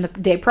vacation the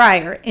day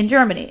prior in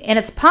Germany, and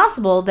it's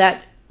possible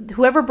that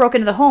whoever broke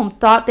into the home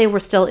thought they were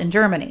still in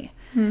Germany.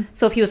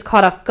 So if he was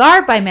caught off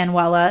guard by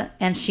Manuela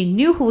and she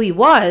knew who he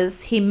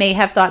was, he may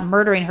have thought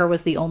murdering her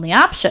was the only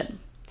option.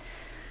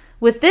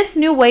 With this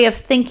new way of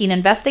thinking,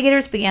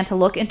 investigators began to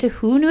look into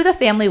who knew the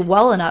family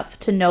well enough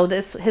to know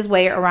his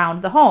way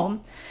around the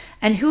home,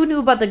 and who knew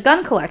about the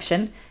gun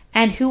collection,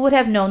 and who would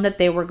have known that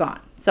they were gone.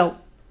 So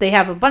they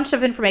have a bunch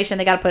of information.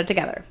 They got to put it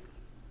together.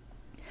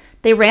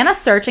 They ran a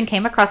search and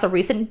came across a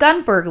recent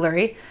gun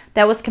burglary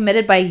that was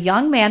committed by a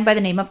young man by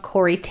the name of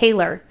Corey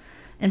Taylor.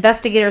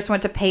 Investigators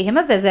went to pay him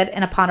a visit,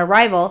 and upon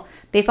arrival,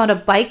 they found a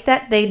bike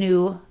that they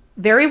knew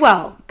very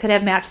well could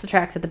have matched the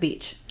tracks at the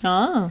beach.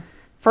 Oh.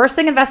 First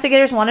thing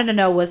investigators wanted to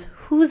know was,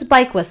 whose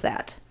bike was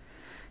that?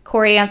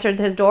 Corey answered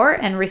his door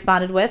and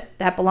responded with,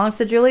 that belongs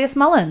to Julius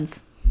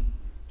Mullins.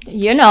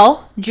 You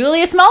know,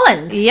 Julius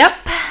Mullins. Yep.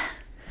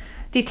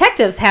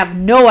 Detectives have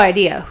no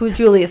idea who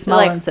Julius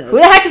Mullins is. Who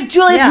the heck is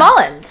Julius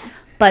Mullins?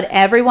 But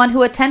everyone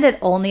who attended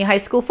only high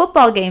school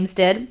football games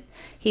did.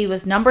 He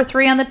was number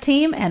 3 on the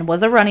team and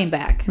was a running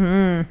back.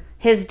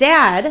 His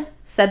dad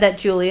said that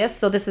Julius,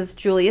 so this is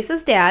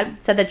Julius's dad,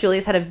 said that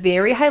Julius had a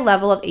very high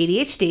level of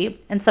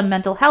ADHD and some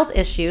mental health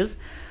issues,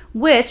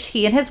 which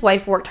he and his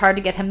wife worked hard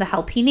to get him the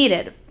help he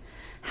needed.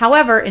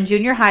 However, in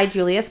junior high,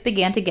 Julius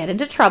began to get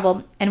into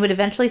trouble and would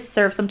eventually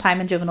serve some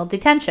time in juvenile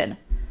detention.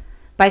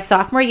 By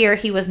sophomore year,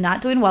 he was not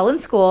doing well in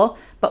school,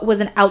 but was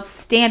an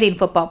outstanding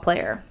football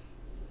player.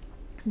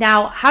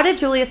 Now, how did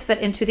Julius fit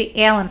into the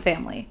Allen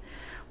family?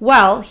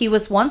 Well, he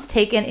was once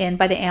taken in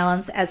by the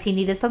Allens as he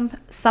needed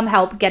some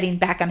help getting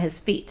back on his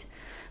feet.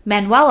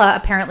 Manuela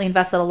apparently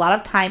invested a lot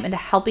of time into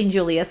helping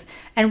Julius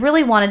and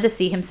really wanted to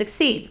see him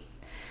succeed.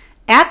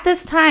 At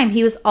this time,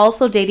 he was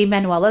also dating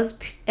Manuela's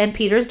and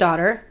Peter's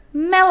daughter,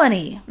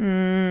 Melanie.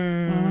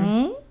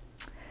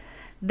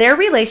 Their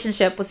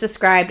relationship was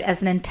described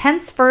as an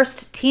intense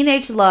first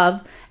teenage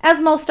love,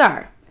 as most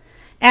are.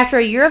 After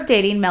a year of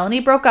dating, Melanie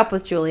broke up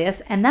with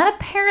Julius, and that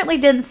apparently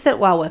didn't sit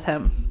well with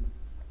him.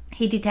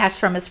 He detached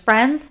from his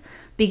friends,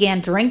 began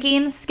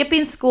drinking,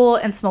 skipping school,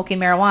 and smoking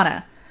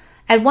marijuana.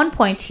 At one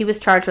point, he was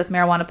charged with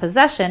marijuana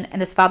possession,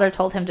 and his father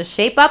told him to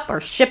shape up or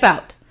ship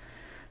out.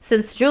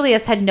 Since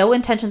Julius had no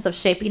intentions of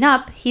shaping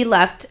up, he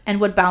left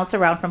and would bounce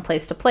around from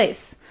place to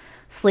place,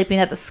 sleeping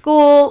at the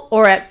school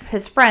or at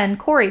his friend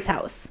Corey's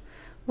house,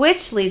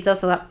 which leads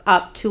us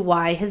up to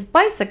why his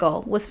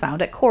bicycle was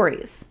found at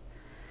Corey's.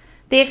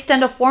 They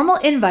extend a formal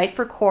invite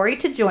for Corey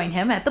to join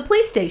him at the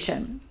police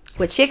station,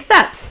 which he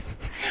accepts.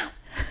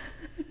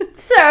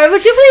 Sir,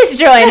 would you please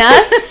join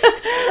us?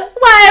 Why,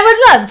 I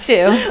would love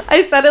to.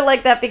 I said it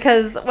like that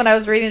because when I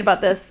was reading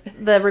about this,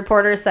 the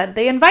reporter said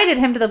they invited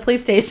him to the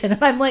police station.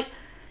 And I'm like,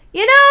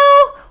 you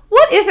know,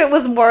 what if it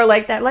was more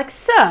like that? Like,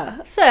 sir,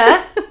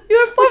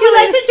 would you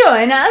like to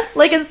join us?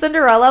 Like in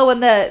Cinderella when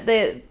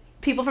the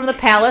people from the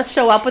palace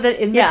show up with an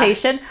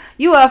invitation. Yeah.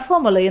 You are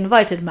formally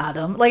invited,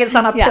 madam. Like it's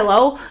on a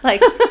pillow.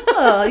 Like,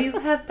 oh, you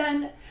have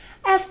been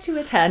asked to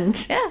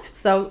attend. Yeah.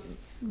 So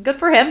good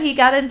for him. He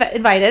got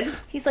invited.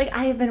 He's like,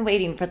 I have been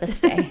waiting for this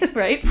day.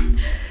 Right.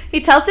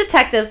 He tells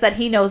detectives that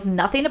he knows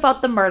nothing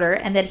about the murder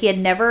and that he had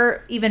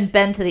never even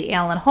been to the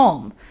Allen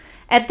home.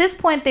 At this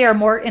point, they are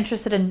more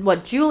interested in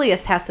what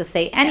Julius has to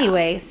say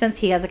anyway, since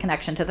he has a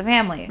connection to the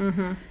family.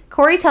 Mm-hmm.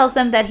 Corey tells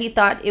them that he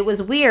thought it was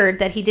weird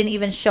that he didn't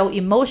even show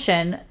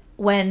emotion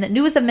when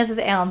news of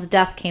Mrs. Allen's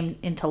death came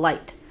into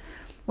light.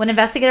 When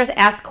investigators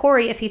ask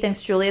Corey if he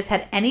thinks Julius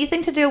had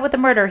anything to do with the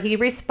murder, he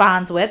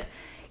responds with,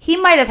 he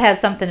might have had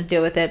something to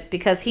do with it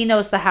because he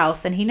knows the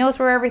house and he knows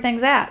where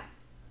everything's at.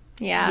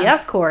 Yeah.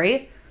 Yes,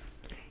 Corey.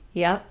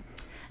 Yep.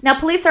 Now,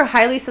 police are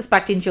highly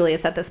suspecting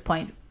Julius at this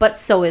point, but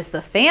so is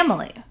the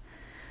family.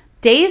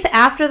 Days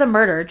after the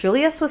murder,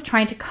 Julius was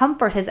trying to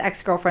comfort his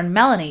ex-girlfriend,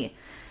 Melanie.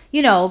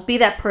 You know, be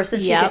that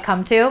person she could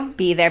come to.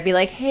 Be there. Be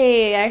like,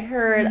 hey, I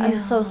heard. I'm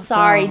so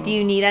sorry. Do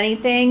you need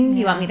anything?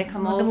 You want me to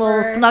come over? A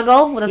little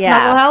snuggle? Would a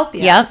snuggle help?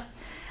 Yeah. Yep.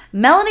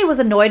 Melanie was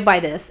annoyed by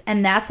this,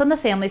 and that's when the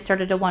family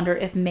started to wonder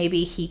if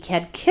maybe he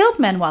had killed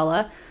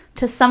Manuela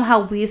to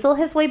somehow weasel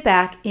his way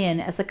back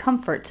in as a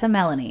comfort to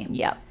Melanie.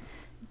 Yep.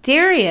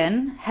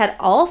 Darian had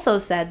also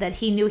said that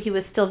he knew he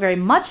was still very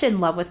much in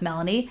love with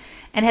Melanie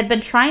and had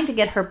been trying to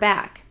get her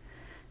back.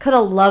 Could a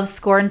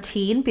love-scorned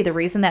teen be the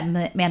reason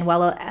that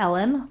Manuela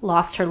Allen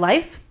lost her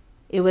life?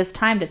 It was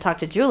time to talk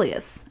to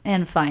Julius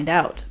and find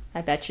out.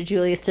 I bet you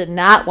Julius did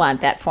not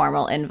want that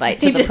formal invite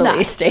to the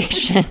police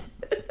station.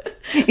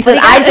 He said,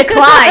 I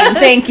decline.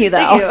 Thank you,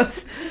 though. Thank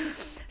you.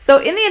 So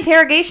in the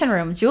interrogation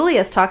room,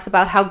 Julius talks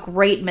about how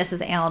great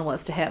Mrs. Allen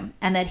was to him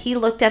and that he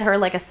looked at her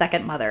like a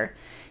second mother.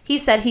 He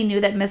said he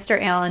knew that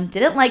Mr. Allen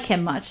didn't like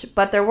him much,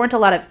 but there weren't a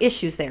lot of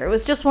issues there. It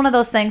was just one of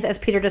those things, as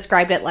Peter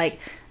described it, like,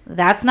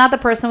 that's not the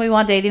person we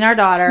want dating our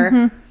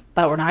daughter,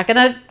 but we're not going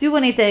to do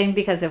anything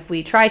because if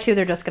we try to,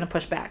 they're just going to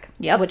push back.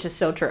 Yep. Which is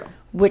so true.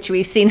 Which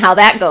we've seen how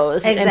that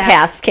goes in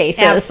past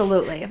cases.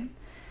 Absolutely.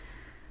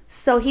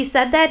 So he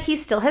said that he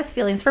still has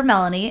feelings for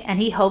Melanie and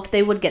he hoped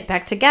they would get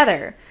back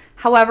together.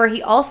 However,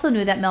 he also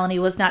knew that Melanie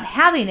was not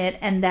having it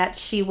and that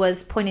she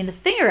was pointing the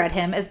finger at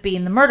him as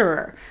being the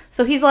murderer.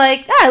 So he's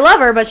like, I love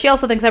her, but she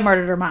also thinks I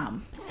murdered her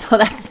mom. So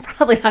that's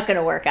probably not going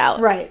to work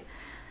out. Right.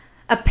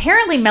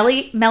 Apparently,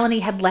 Melanie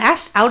had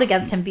lashed out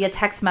against him via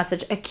text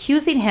message,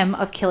 accusing him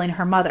of killing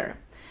her mother.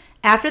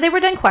 After they were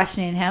done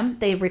questioning him,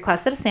 they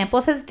requested a sample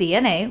of his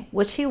DNA,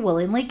 which he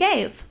willingly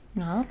gave.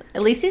 Well,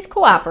 at least he's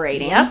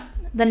cooperating. Yep.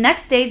 The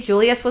next day,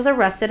 Julius was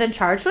arrested and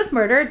charged with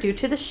murder due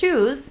to the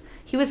shoes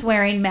he was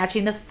wearing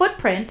matching the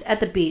footprint at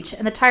the beach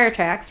and the tire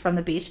tracks from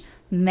the beach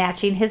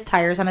matching his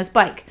tires on his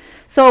bike.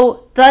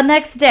 So the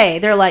next day,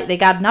 they're like, they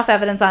got enough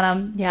evidence on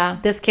him. Yeah.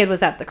 This kid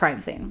was at the crime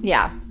scene.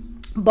 Yeah.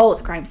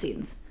 Both crime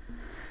scenes.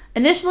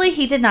 Initially,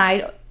 he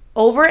denied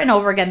over and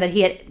over again that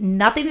he had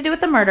nothing to do with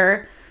the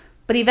murder,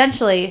 but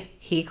eventually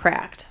he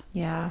cracked.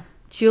 Yeah.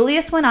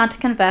 Julius went on to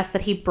confess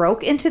that he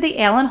broke into the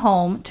Allen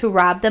home to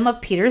rob them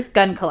of Peter's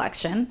gun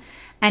collection,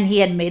 and he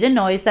had made a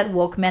noise that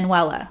woke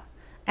Manuela.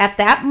 At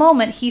that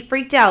moment, he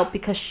freaked out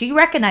because she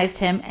recognized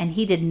him and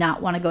he did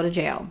not want to go to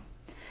jail.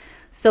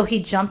 So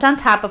he jumped on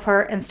top of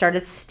her and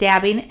started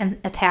stabbing and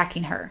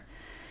attacking her.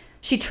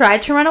 She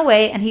tried to run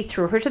away and he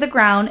threw her to the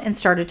ground and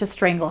started to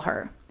strangle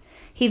her.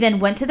 He then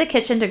went to the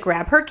kitchen to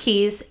grab her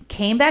keys,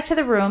 came back to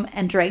the room,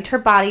 and dragged her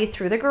body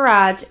through the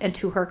garage and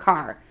to her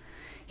car.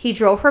 He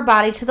drove her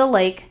body to the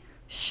lake,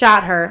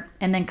 shot her,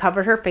 and then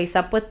covered her face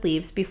up with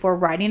leaves before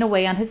riding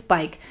away on his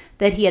bike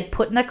that he had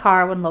put in the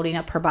car when loading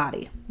up her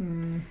body.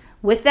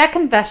 With that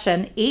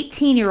confession,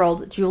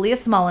 18-year-old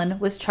Julius Mullen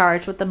was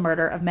charged with the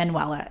murder of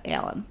Manuela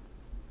Allen.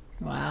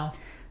 Wow.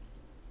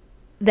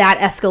 That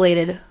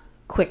escalated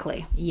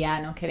quickly.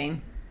 Yeah, no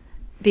kidding.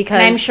 Because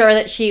and I'm sure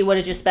that she would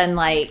have just been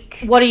like,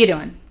 what are you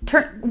doing?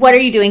 What are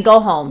you doing?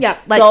 Go home. Yeah.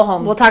 Go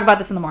home. We'll talk about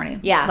this in the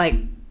morning. Yeah.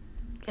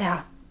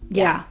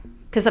 Yeah.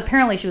 Because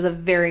apparently she was a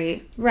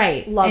very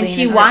loving. And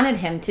she wanted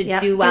him to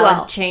do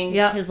well and change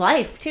his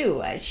life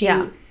too.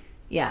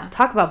 Yeah.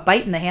 Talk about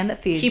biting the hand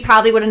that feeds. She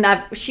probably wouldn't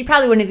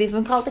have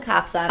even called the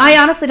cops on him. I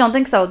honestly don't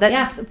think so.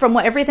 From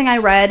everything I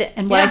read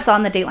and what I saw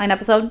in the Dateline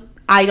episode,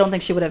 I don't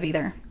think she would have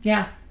either.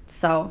 Yeah.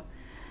 So,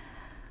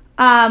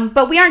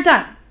 but we aren't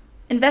done.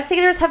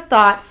 Investigators have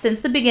thought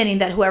since the beginning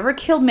that whoever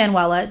killed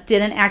Manuela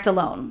didn't act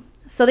alone.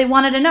 So they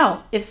wanted to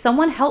know, if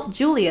someone helped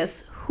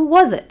Julius, who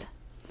was it?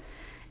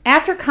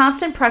 After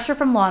constant pressure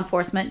from law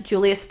enforcement,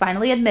 Julius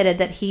finally admitted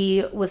that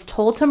he was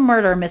told to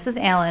murder Mrs.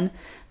 Allen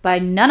by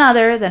none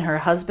other than her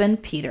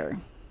husband, Peter.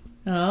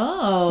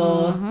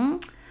 Oh. Mm-hmm.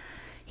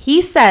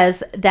 He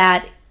says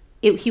that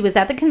he was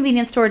at the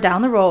convenience store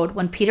down the road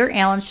when Peter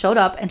Allen showed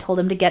up and told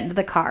him to get into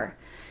the car.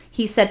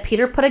 He said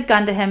Peter put a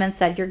gun to him and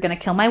said, "You're going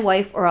to kill my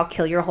wife or I'll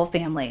kill your whole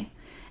family."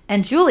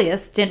 And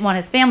Julius didn't want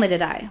his family to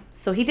die,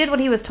 so he did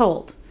what he was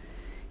told.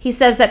 He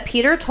says that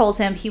Peter told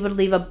him he would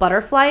leave a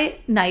butterfly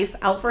knife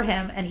out for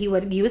him and he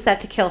would use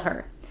that to kill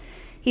her.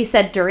 He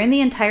said during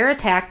the entire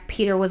attack,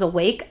 Peter was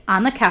awake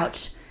on the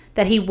couch,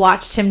 that he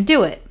watched him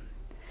do it.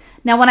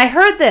 Now, when I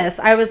heard this,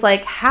 I was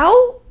like,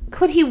 how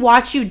could he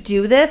watch you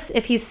do this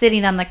if he's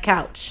sitting on the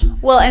couch?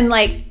 Well, and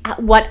like,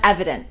 what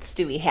evidence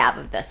do we have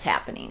of this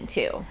happening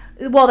too?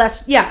 Well,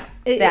 that's, yeah.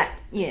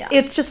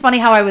 It's just funny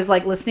how I was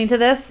like listening to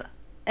this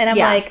and I'm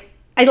like,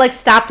 I like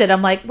stopped it.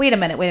 I'm like, wait a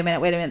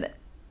minute.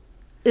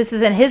 This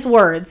is in his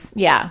words.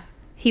 Yeah.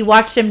 He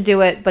watched him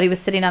do it, but he was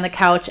sitting on the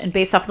couch, and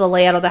based off of the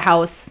layout of the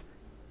house,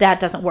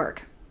 that doesn't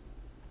work.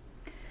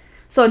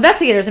 So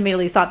investigators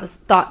immediately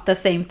thought the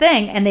same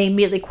thing, and they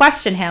immediately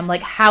questioned him,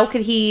 like, how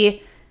could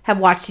he have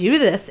watched you do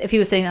this if he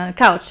was sitting on the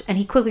couch? And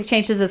he quickly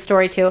changes his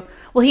story to,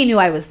 well, he knew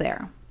I was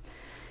there.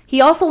 He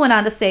also went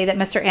on to say that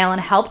Mr. Allen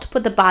helped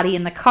put the body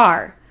in the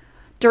car.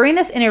 During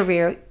this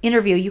interview,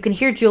 you can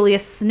hear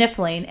Julius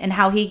sniffling and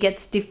how he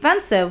gets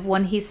defensive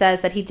when he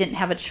says that he didn't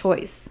have a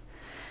choice.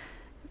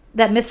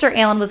 That Mr.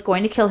 Allen was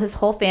going to kill his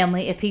whole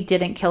family if he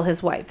didn't kill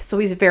his wife. So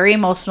he's very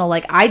emotional,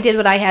 like, I did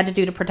what I had to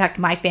do to protect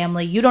my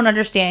family. You don't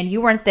understand.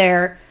 You weren't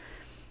there.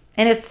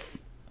 And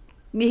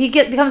he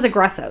becomes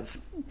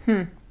aggressive.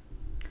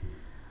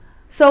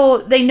 So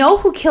they know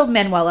who killed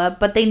Manuela,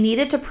 but they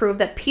needed to prove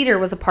that Peter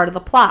was a part of the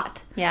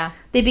plot. Yeah.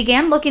 They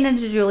began looking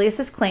into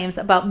Julius's claims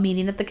about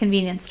meeting at the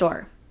convenience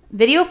store.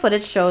 Video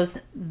footage shows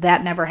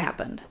that never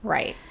happened.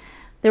 Right.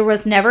 There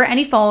was never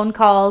any phone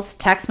calls,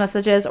 text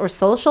messages, or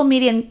social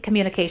media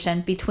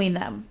communication between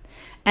them.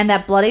 And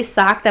that bloody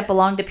sock that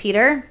belonged to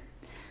Peter,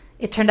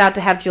 it turned out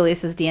to have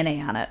Julius's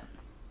DNA on it.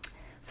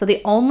 So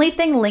the only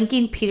thing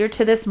linking Peter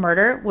to this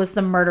murder was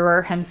the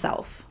murderer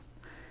himself.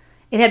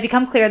 It had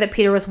become clear that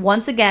Peter was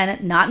once again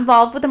not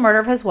involved with the murder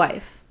of his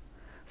wife.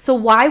 So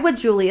why would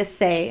Julius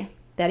say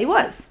that he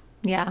was?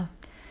 Yeah.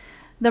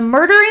 The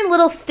murdering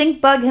little stink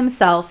bug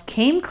himself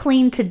came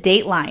clean to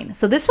Dateline.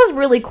 So this was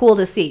really cool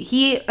to see.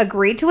 He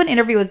agreed to an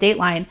interview with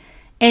Dateline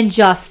and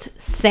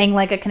just sang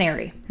like a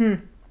canary.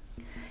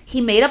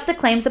 He made up the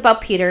claims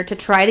about Peter to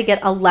try to get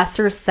a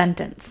lesser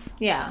sentence.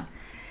 Yeah.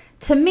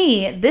 To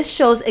me, this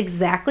shows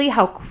exactly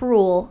how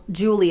cruel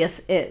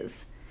Julius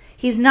is.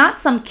 He's not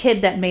some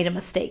kid that made a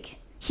mistake.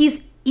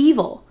 He's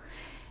evil.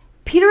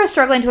 Peter is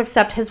struggling to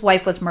accept his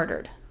wife was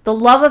murdered, the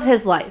love of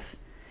his life.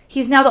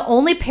 He's now the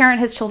only parent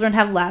his children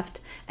have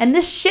left, and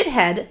this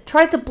shithead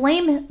tries to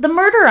blame the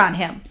murder on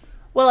him.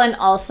 Well, and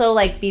also,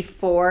 like,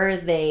 before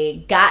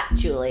they got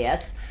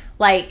Julius,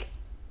 like,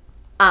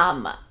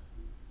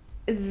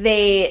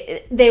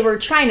 they were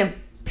trying to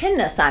pin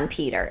this on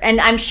Peter, and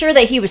I'm sure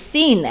that he was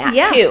seeing that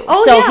too.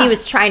 He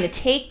was trying to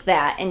take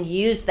that and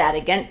use that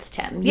against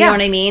him. You know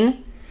what I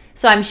mean?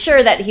 So I'm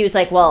sure that he was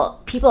like,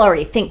 well, people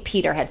already think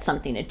Peter had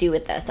something to do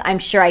with this. I'm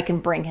sure I can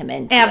bring him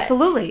into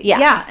Absolutely. it.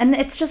 Yeah. And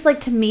it's just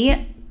like, to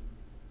me,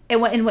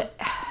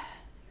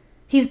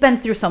 he's been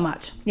through so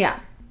much. Yeah.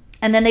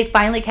 And then they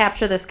finally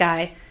capture this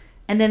guy,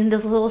 and then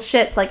this little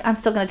shit's like, I'm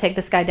still going to take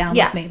this guy down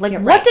with me. Like,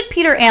 what did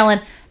Peter Allen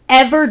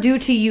ever do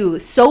to you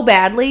so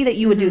badly that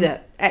you would do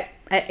that?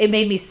 It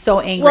made me so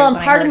angry. Well,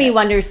 and part of me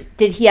wonders,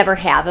 did he ever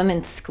have him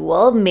in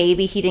school?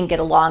 Maybe he didn't get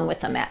along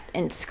with him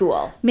in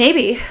school.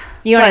 Maybe.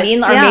 You know what I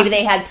mean? Or maybe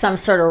they had some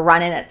sort of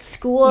run-in at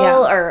school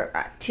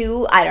or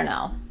two. I don't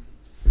know.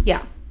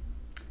 Yeah.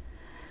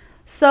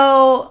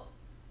 So,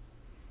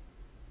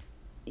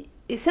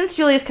 since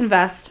Julius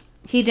confessed,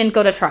 he didn't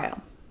go to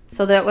trial.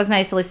 So that was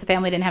nice. At least the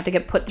family didn't have to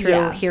get put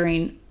through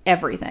hearing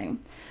everything.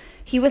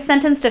 He was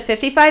sentenced to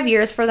 55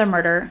 years for the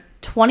murder,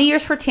 20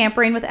 years for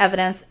tampering with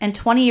evidence, and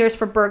 20 years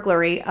for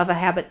burglary of a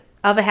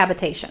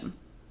habitation,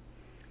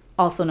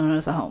 also known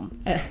as a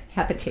home.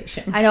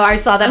 Habitation. I know. I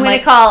saw that. I'm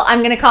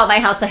gonna call my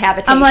house a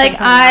habitation. I'm like,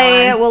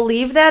 I will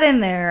leave that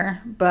in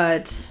there,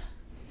 but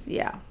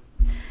yeah.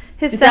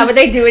 Is that what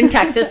they do in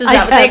Texas? Is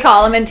that what they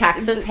call them in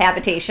Texas?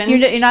 Habitations.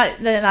 You're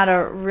not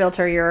a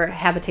realtor. You're a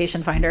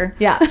habitation finder.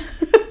 Yeah.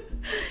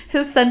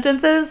 His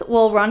sentences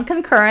will run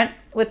concurrent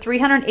with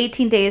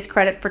 318 days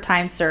credit for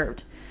time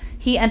served.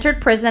 He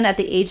entered prison at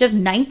the age of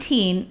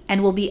 19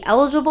 and will be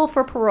eligible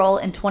for parole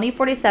in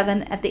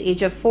 2047 at the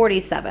age of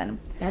 47.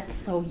 That's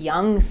so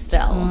young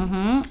still.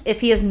 Mm-hmm.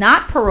 If he is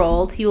not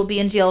paroled, he will be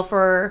in jail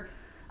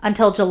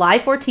until July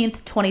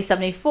 14th,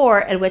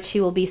 2074, at which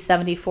he will be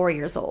 74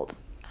 years old.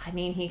 I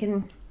mean, he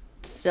can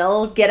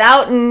still get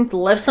out and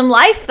live some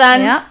life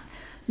then. Yeah.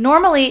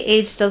 Normally,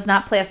 age does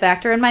not play a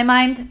factor in my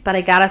mind, but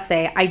I gotta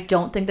say, I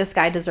don't think this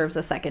guy deserves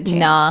a second chance.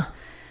 Nah.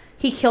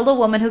 He killed a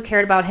woman who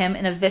cared about him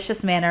in a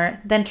vicious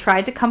manner, then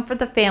tried to comfort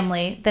the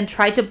family, then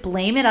tried to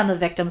blame it on the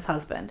victim's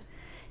husband.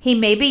 He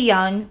may be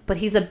young, but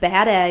he's a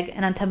bad egg,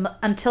 and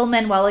until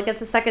Manuela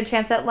gets a second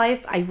chance at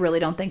life, I really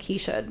don't think he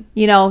should.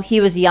 You know, he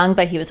was young,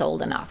 but he was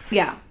old enough.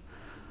 Yeah.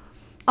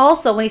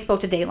 Also, when he spoke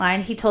to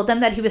Dateline, he told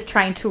them that he was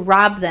trying to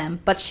rob them,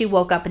 but she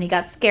woke up and he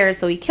got scared,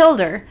 so he killed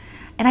her.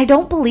 And I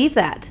don't believe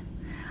that.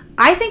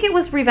 I think it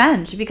was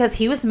revenge because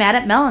he was mad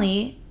at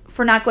Melanie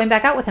for not going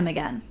back out with him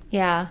again.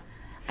 Yeah.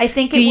 I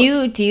think. Do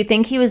you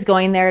think he was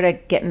going there to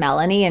get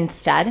Melanie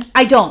instead?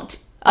 I don't.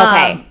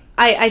 Okay.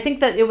 I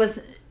think that it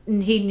was,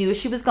 he knew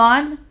she was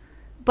gone,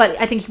 but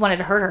I think he wanted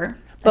to hurt her.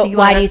 But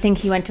why do you think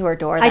he went to her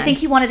door then? I think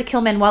he wanted to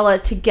kill Manuela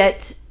to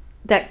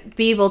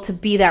be able to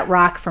be that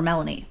rock for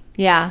Melanie.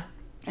 Yeah.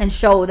 And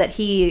show that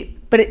he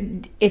But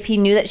if he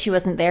knew that she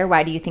wasn't there,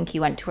 why do you think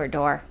he went to her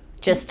door?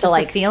 Just to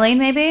like a feeling,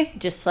 maybe.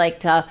 Just like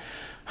to,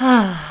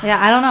 yeah,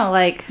 I don't know,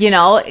 like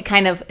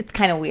it's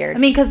kind of weird. I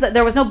mean, because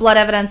there was no blood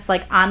evidence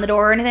like on the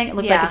door or anything. It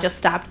looked like it just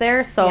stopped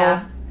there.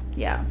 So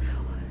yeah,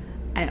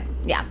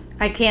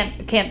 I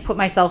can't put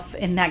myself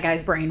in that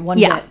guy's brain one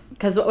bit,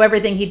 because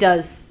everything he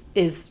does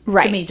is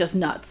to me just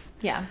nuts.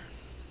 Yeah.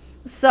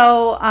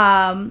 So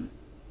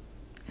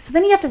so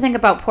then you have to think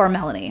about poor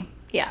Melanie.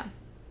 Yeah.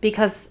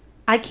 Because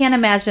I can't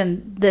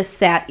imagine this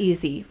sat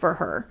easy for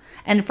her.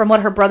 And from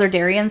what her brother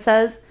Darian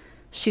says,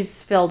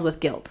 she's filled with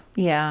guilt.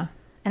 Yeah.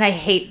 And I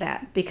hate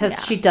that,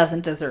 because she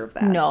doesn't deserve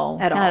that. No,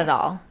 not at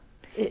all.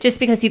 Just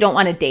because you don't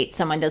want to date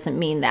someone doesn't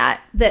mean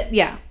that.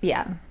 Yeah.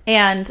 Yeah.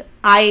 And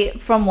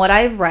from what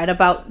I've read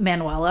about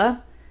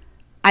Manuela,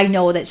 I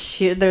know that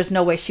there's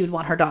no way she would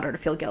want her daughter to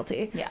feel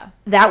guilty. Yeah.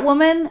 That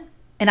woman,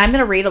 and I'm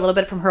going to read a little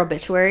bit from her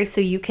obituary so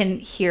you can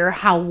hear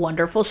how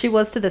wonderful she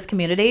was to this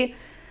community.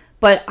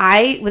 But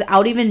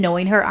without even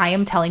knowing her, I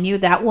am telling you,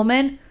 that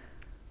woman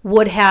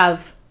would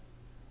have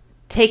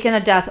taken a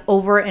death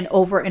over and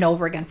over and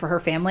over again for her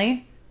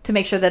family to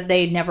make sure that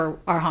they never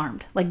are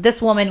harmed. Like,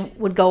 this woman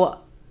would go,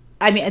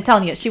 I mean, I'm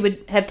telling you, she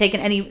would have taken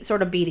any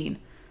sort of beating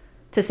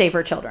to save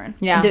her children.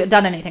 Yeah. And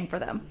done anything for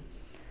them.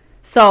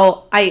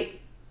 So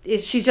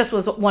she just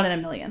was one in a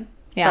million.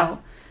 Yeah. So,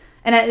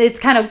 and it's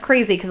kind of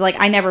crazy because, like,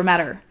 I never met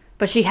her,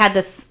 but she had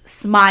this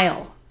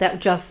smile that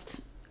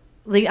just,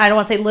 I don't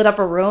want to say lit up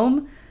a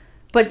room,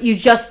 but you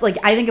just, like,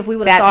 I think if we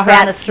would have saw her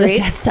on the street.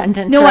 The death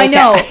sentence. No, right I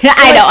know.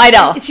 I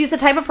know. She's the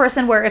type of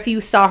person where if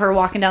you saw her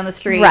walking down the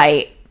street,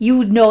 right, you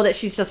would know that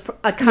she's just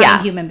a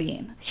kind human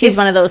being. She's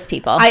one of those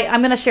people.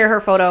 I'm going to share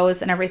her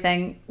photos and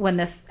everything when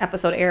this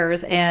episode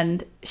airs,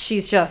 and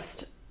she's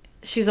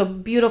a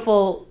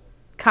beautiful,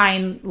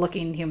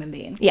 kind-looking human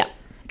being. Yeah.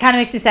 It kind of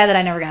makes me sad that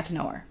I never got to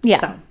know her. Yeah.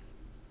 So,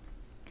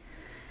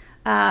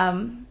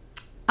 on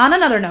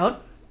another note,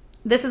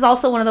 this is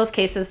also one of those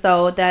cases,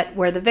 though,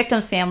 where the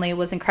victim's family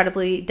was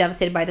incredibly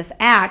devastated by this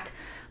act,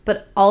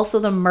 but also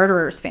the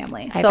murderer's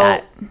family. I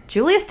bet.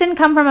 Julius didn't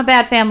come from a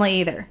bad family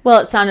either. Well,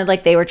 it sounded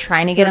like they were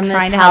trying to get him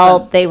this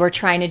help. They were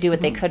trying to do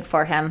what they could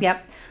for him.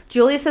 Yep.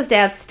 Julius's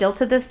dad still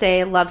to this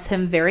day loves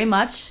him very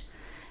much,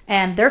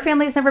 and their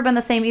family's never been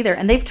the same either.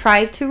 And they've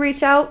tried to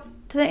reach out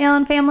to the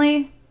Allen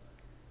family,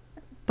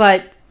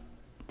 but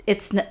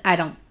I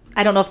don't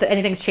know if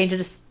anything's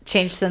changed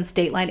since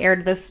Dateline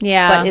aired this.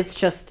 Yeah. But it's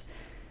just,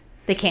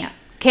 they can't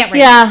right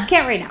now.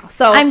 Can't right now.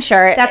 So I'm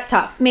sure that's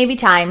tough. Maybe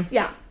time.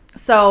 Yeah.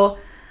 So,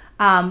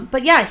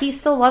 but yeah, he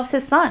still loves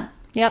his son.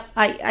 Yep.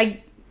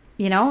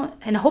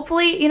 And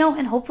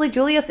hopefully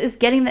Julius is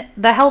getting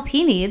the help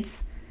he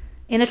needs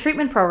in a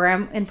treatment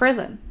program in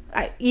prison.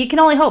 You can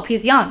only hope.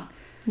 He's young.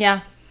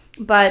 Yeah.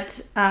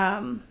 But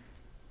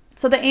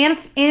so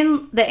the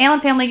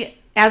Allen family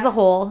as a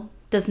whole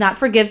does not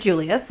forgive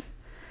Julius,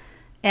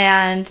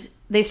 and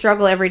they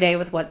struggle every day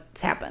with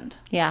what's happened.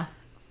 Yeah.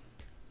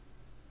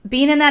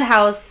 Being in that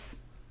house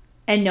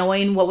and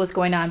knowing what was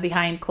going on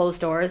behind closed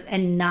doors,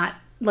 and not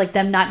like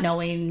them not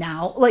knowing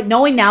now, like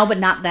knowing now but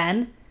not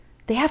then,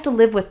 they have to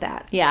live with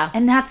that. Yeah.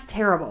 And that's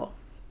terrible.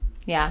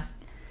 Yeah.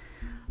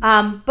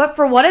 But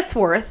for what it's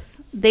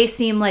worth, they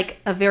seem like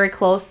a very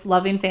close,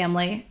 loving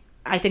family.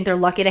 I think they're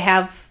lucky to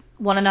have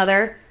one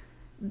another.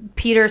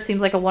 Peter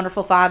seems like a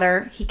wonderful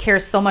father. He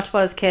cares so much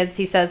about his kids.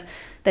 He says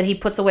that he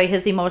puts away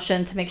his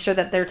emotion to make sure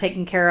that they're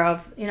taken care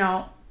of.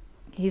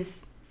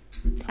 He's...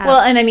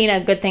 and I mean, a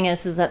good thing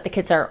is that the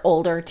kids are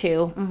older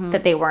too,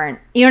 that they weren't,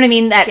 you know what I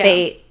mean? That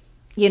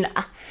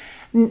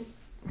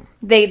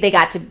they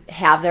got to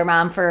have their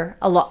mom for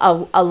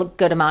a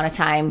good amount of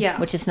time,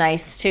 which is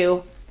nice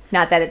too.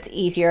 Not that it's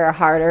easier or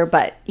harder,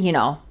 but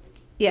yeah.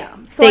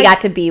 So they got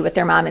to be with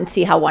their mom and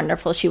see how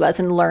wonderful she was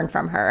and learn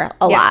from her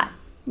a lot.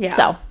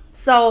 Yeah.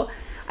 So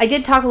I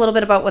did talk a little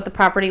bit about what the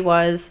property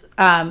was.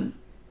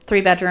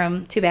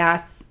 3-bedroom,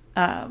 2-bath.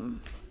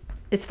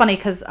 It's funny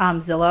because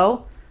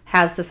Zillow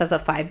has this as a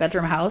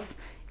 5-bedroom house.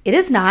 It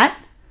is not,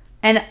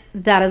 and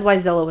that is why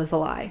Zillow is a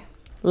lie.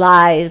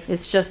 Lies.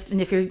 It's just,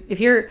 and if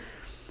you're,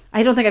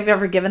 I don't think I've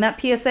ever given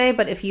that PSA,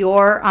 but if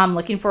you're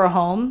looking for a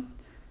home,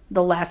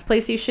 the last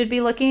place you should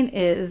be looking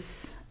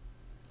is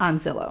on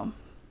Zillow.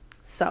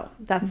 So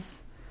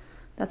that's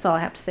all I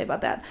have to say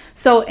about that.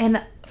 So,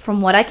 and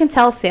from what I can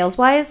tell, sales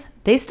wise,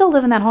 they still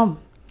live in that home.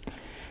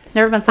 It's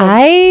never been sold.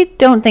 I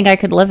don't think I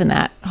could live in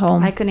that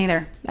home. I couldn't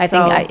either. I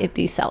think I'd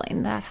be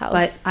selling that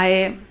house. But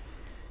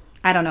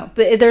I don't know.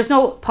 But there's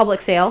no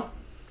public sale.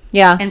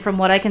 Yeah. And from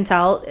what I can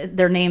tell,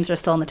 their names are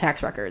still in the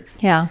tax records.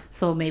 Yeah.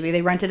 So maybe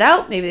they rent it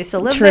out. Maybe they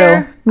still live True.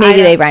 there.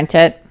 Maybe they rent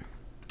it.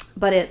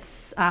 But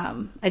it's,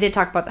 I did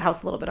talk about the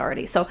house a little bit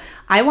already. So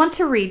I want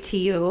to read to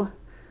you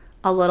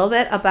a little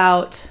bit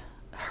about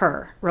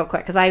her real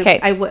quick. Because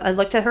I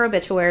looked at her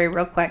obituary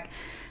real quick,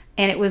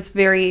 and it was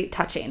very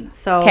touching.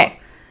 So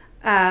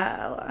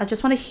I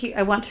just want to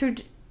I want to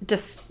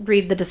just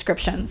read the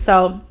description.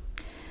 So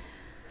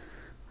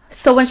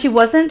when she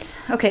wasn't,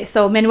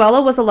 so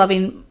Manuela was a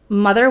loving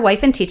mother,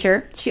 wife, and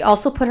teacher. She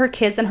also put her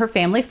kids and her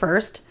family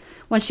first.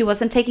 When she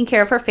wasn't taking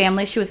care of her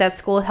family, she was at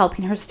school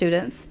helping her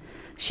students.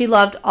 She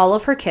loved all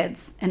of her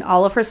kids and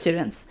all of her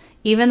students,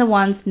 even the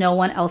ones no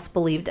one else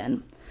believed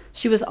in.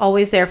 She was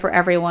always there for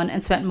everyone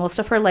and spent most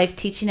of her life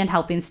teaching and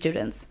helping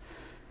students.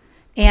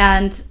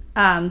 And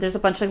there's a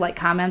bunch of like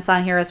comments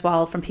on here as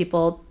well from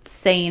people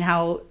saying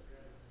how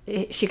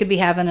she could be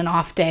having an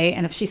off day,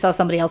 and if she saw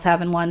somebody else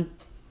having one,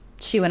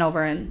 she went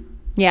over and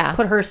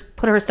put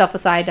her stuff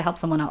aside to help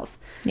someone else.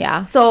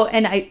 Yeah. So,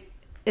 and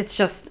it's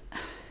just,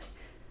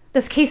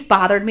 this case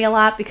bothered me a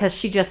lot because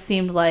she just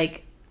seemed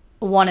like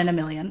one in a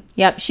million.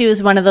 Yep. She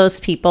was one of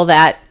those people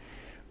that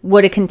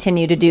would have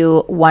continued to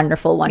do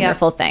wonderful,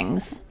 wonderful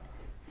things.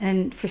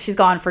 And she's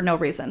gone for no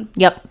reason.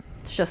 Yep.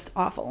 It's just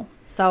awful.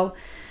 So,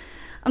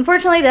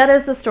 unfortunately, that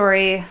is the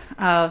story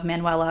of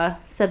Manuela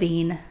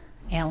Sabine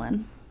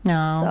Allen.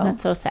 No,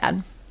 that's so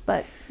sad.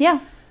 But,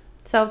 yeah.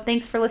 So,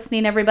 thanks for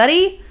listening,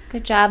 everybody.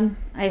 Good job.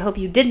 I hope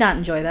you did not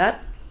enjoy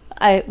that.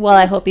 I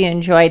hope you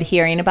enjoyed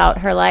hearing about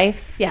her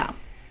life. Yeah.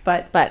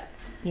 But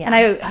yeah.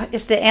 And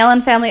if the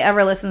Allen family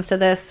ever listens to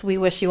this, we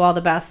wish you all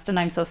the best, and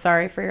I'm so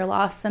sorry for your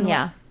loss and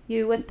what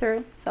you went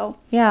through. So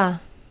yeah.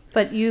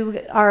 But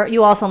you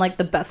all sound like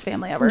the best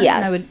family ever.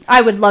 Yes. And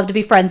I would love to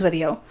be friends with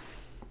you.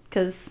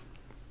 Because,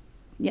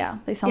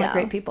 they sound like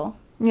great people.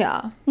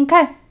 Yeah.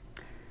 Okay.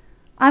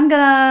 I'm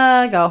going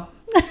to go.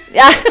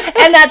 Yeah.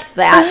 And that's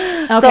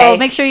that. Okay. So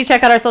make sure you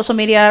check out our social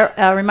media.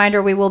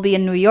 Reminder, we will be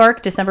in New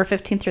York, December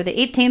 15th through the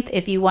 18th,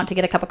 if you want to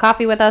get a cup of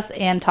coffee with us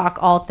and talk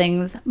all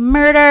things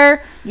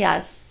murder.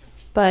 Yes.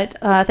 But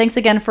thanks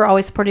again for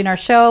always supporting our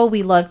show.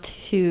 We love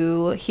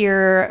to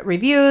hear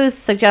reviews,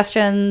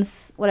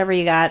 suggestions, whatever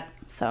you got.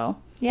 So,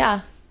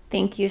 yeah.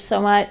 Thank you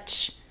so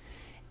much.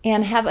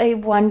 And have a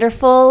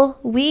wonderful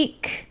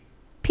week.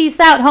 Peace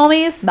out,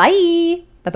 homies. Bye.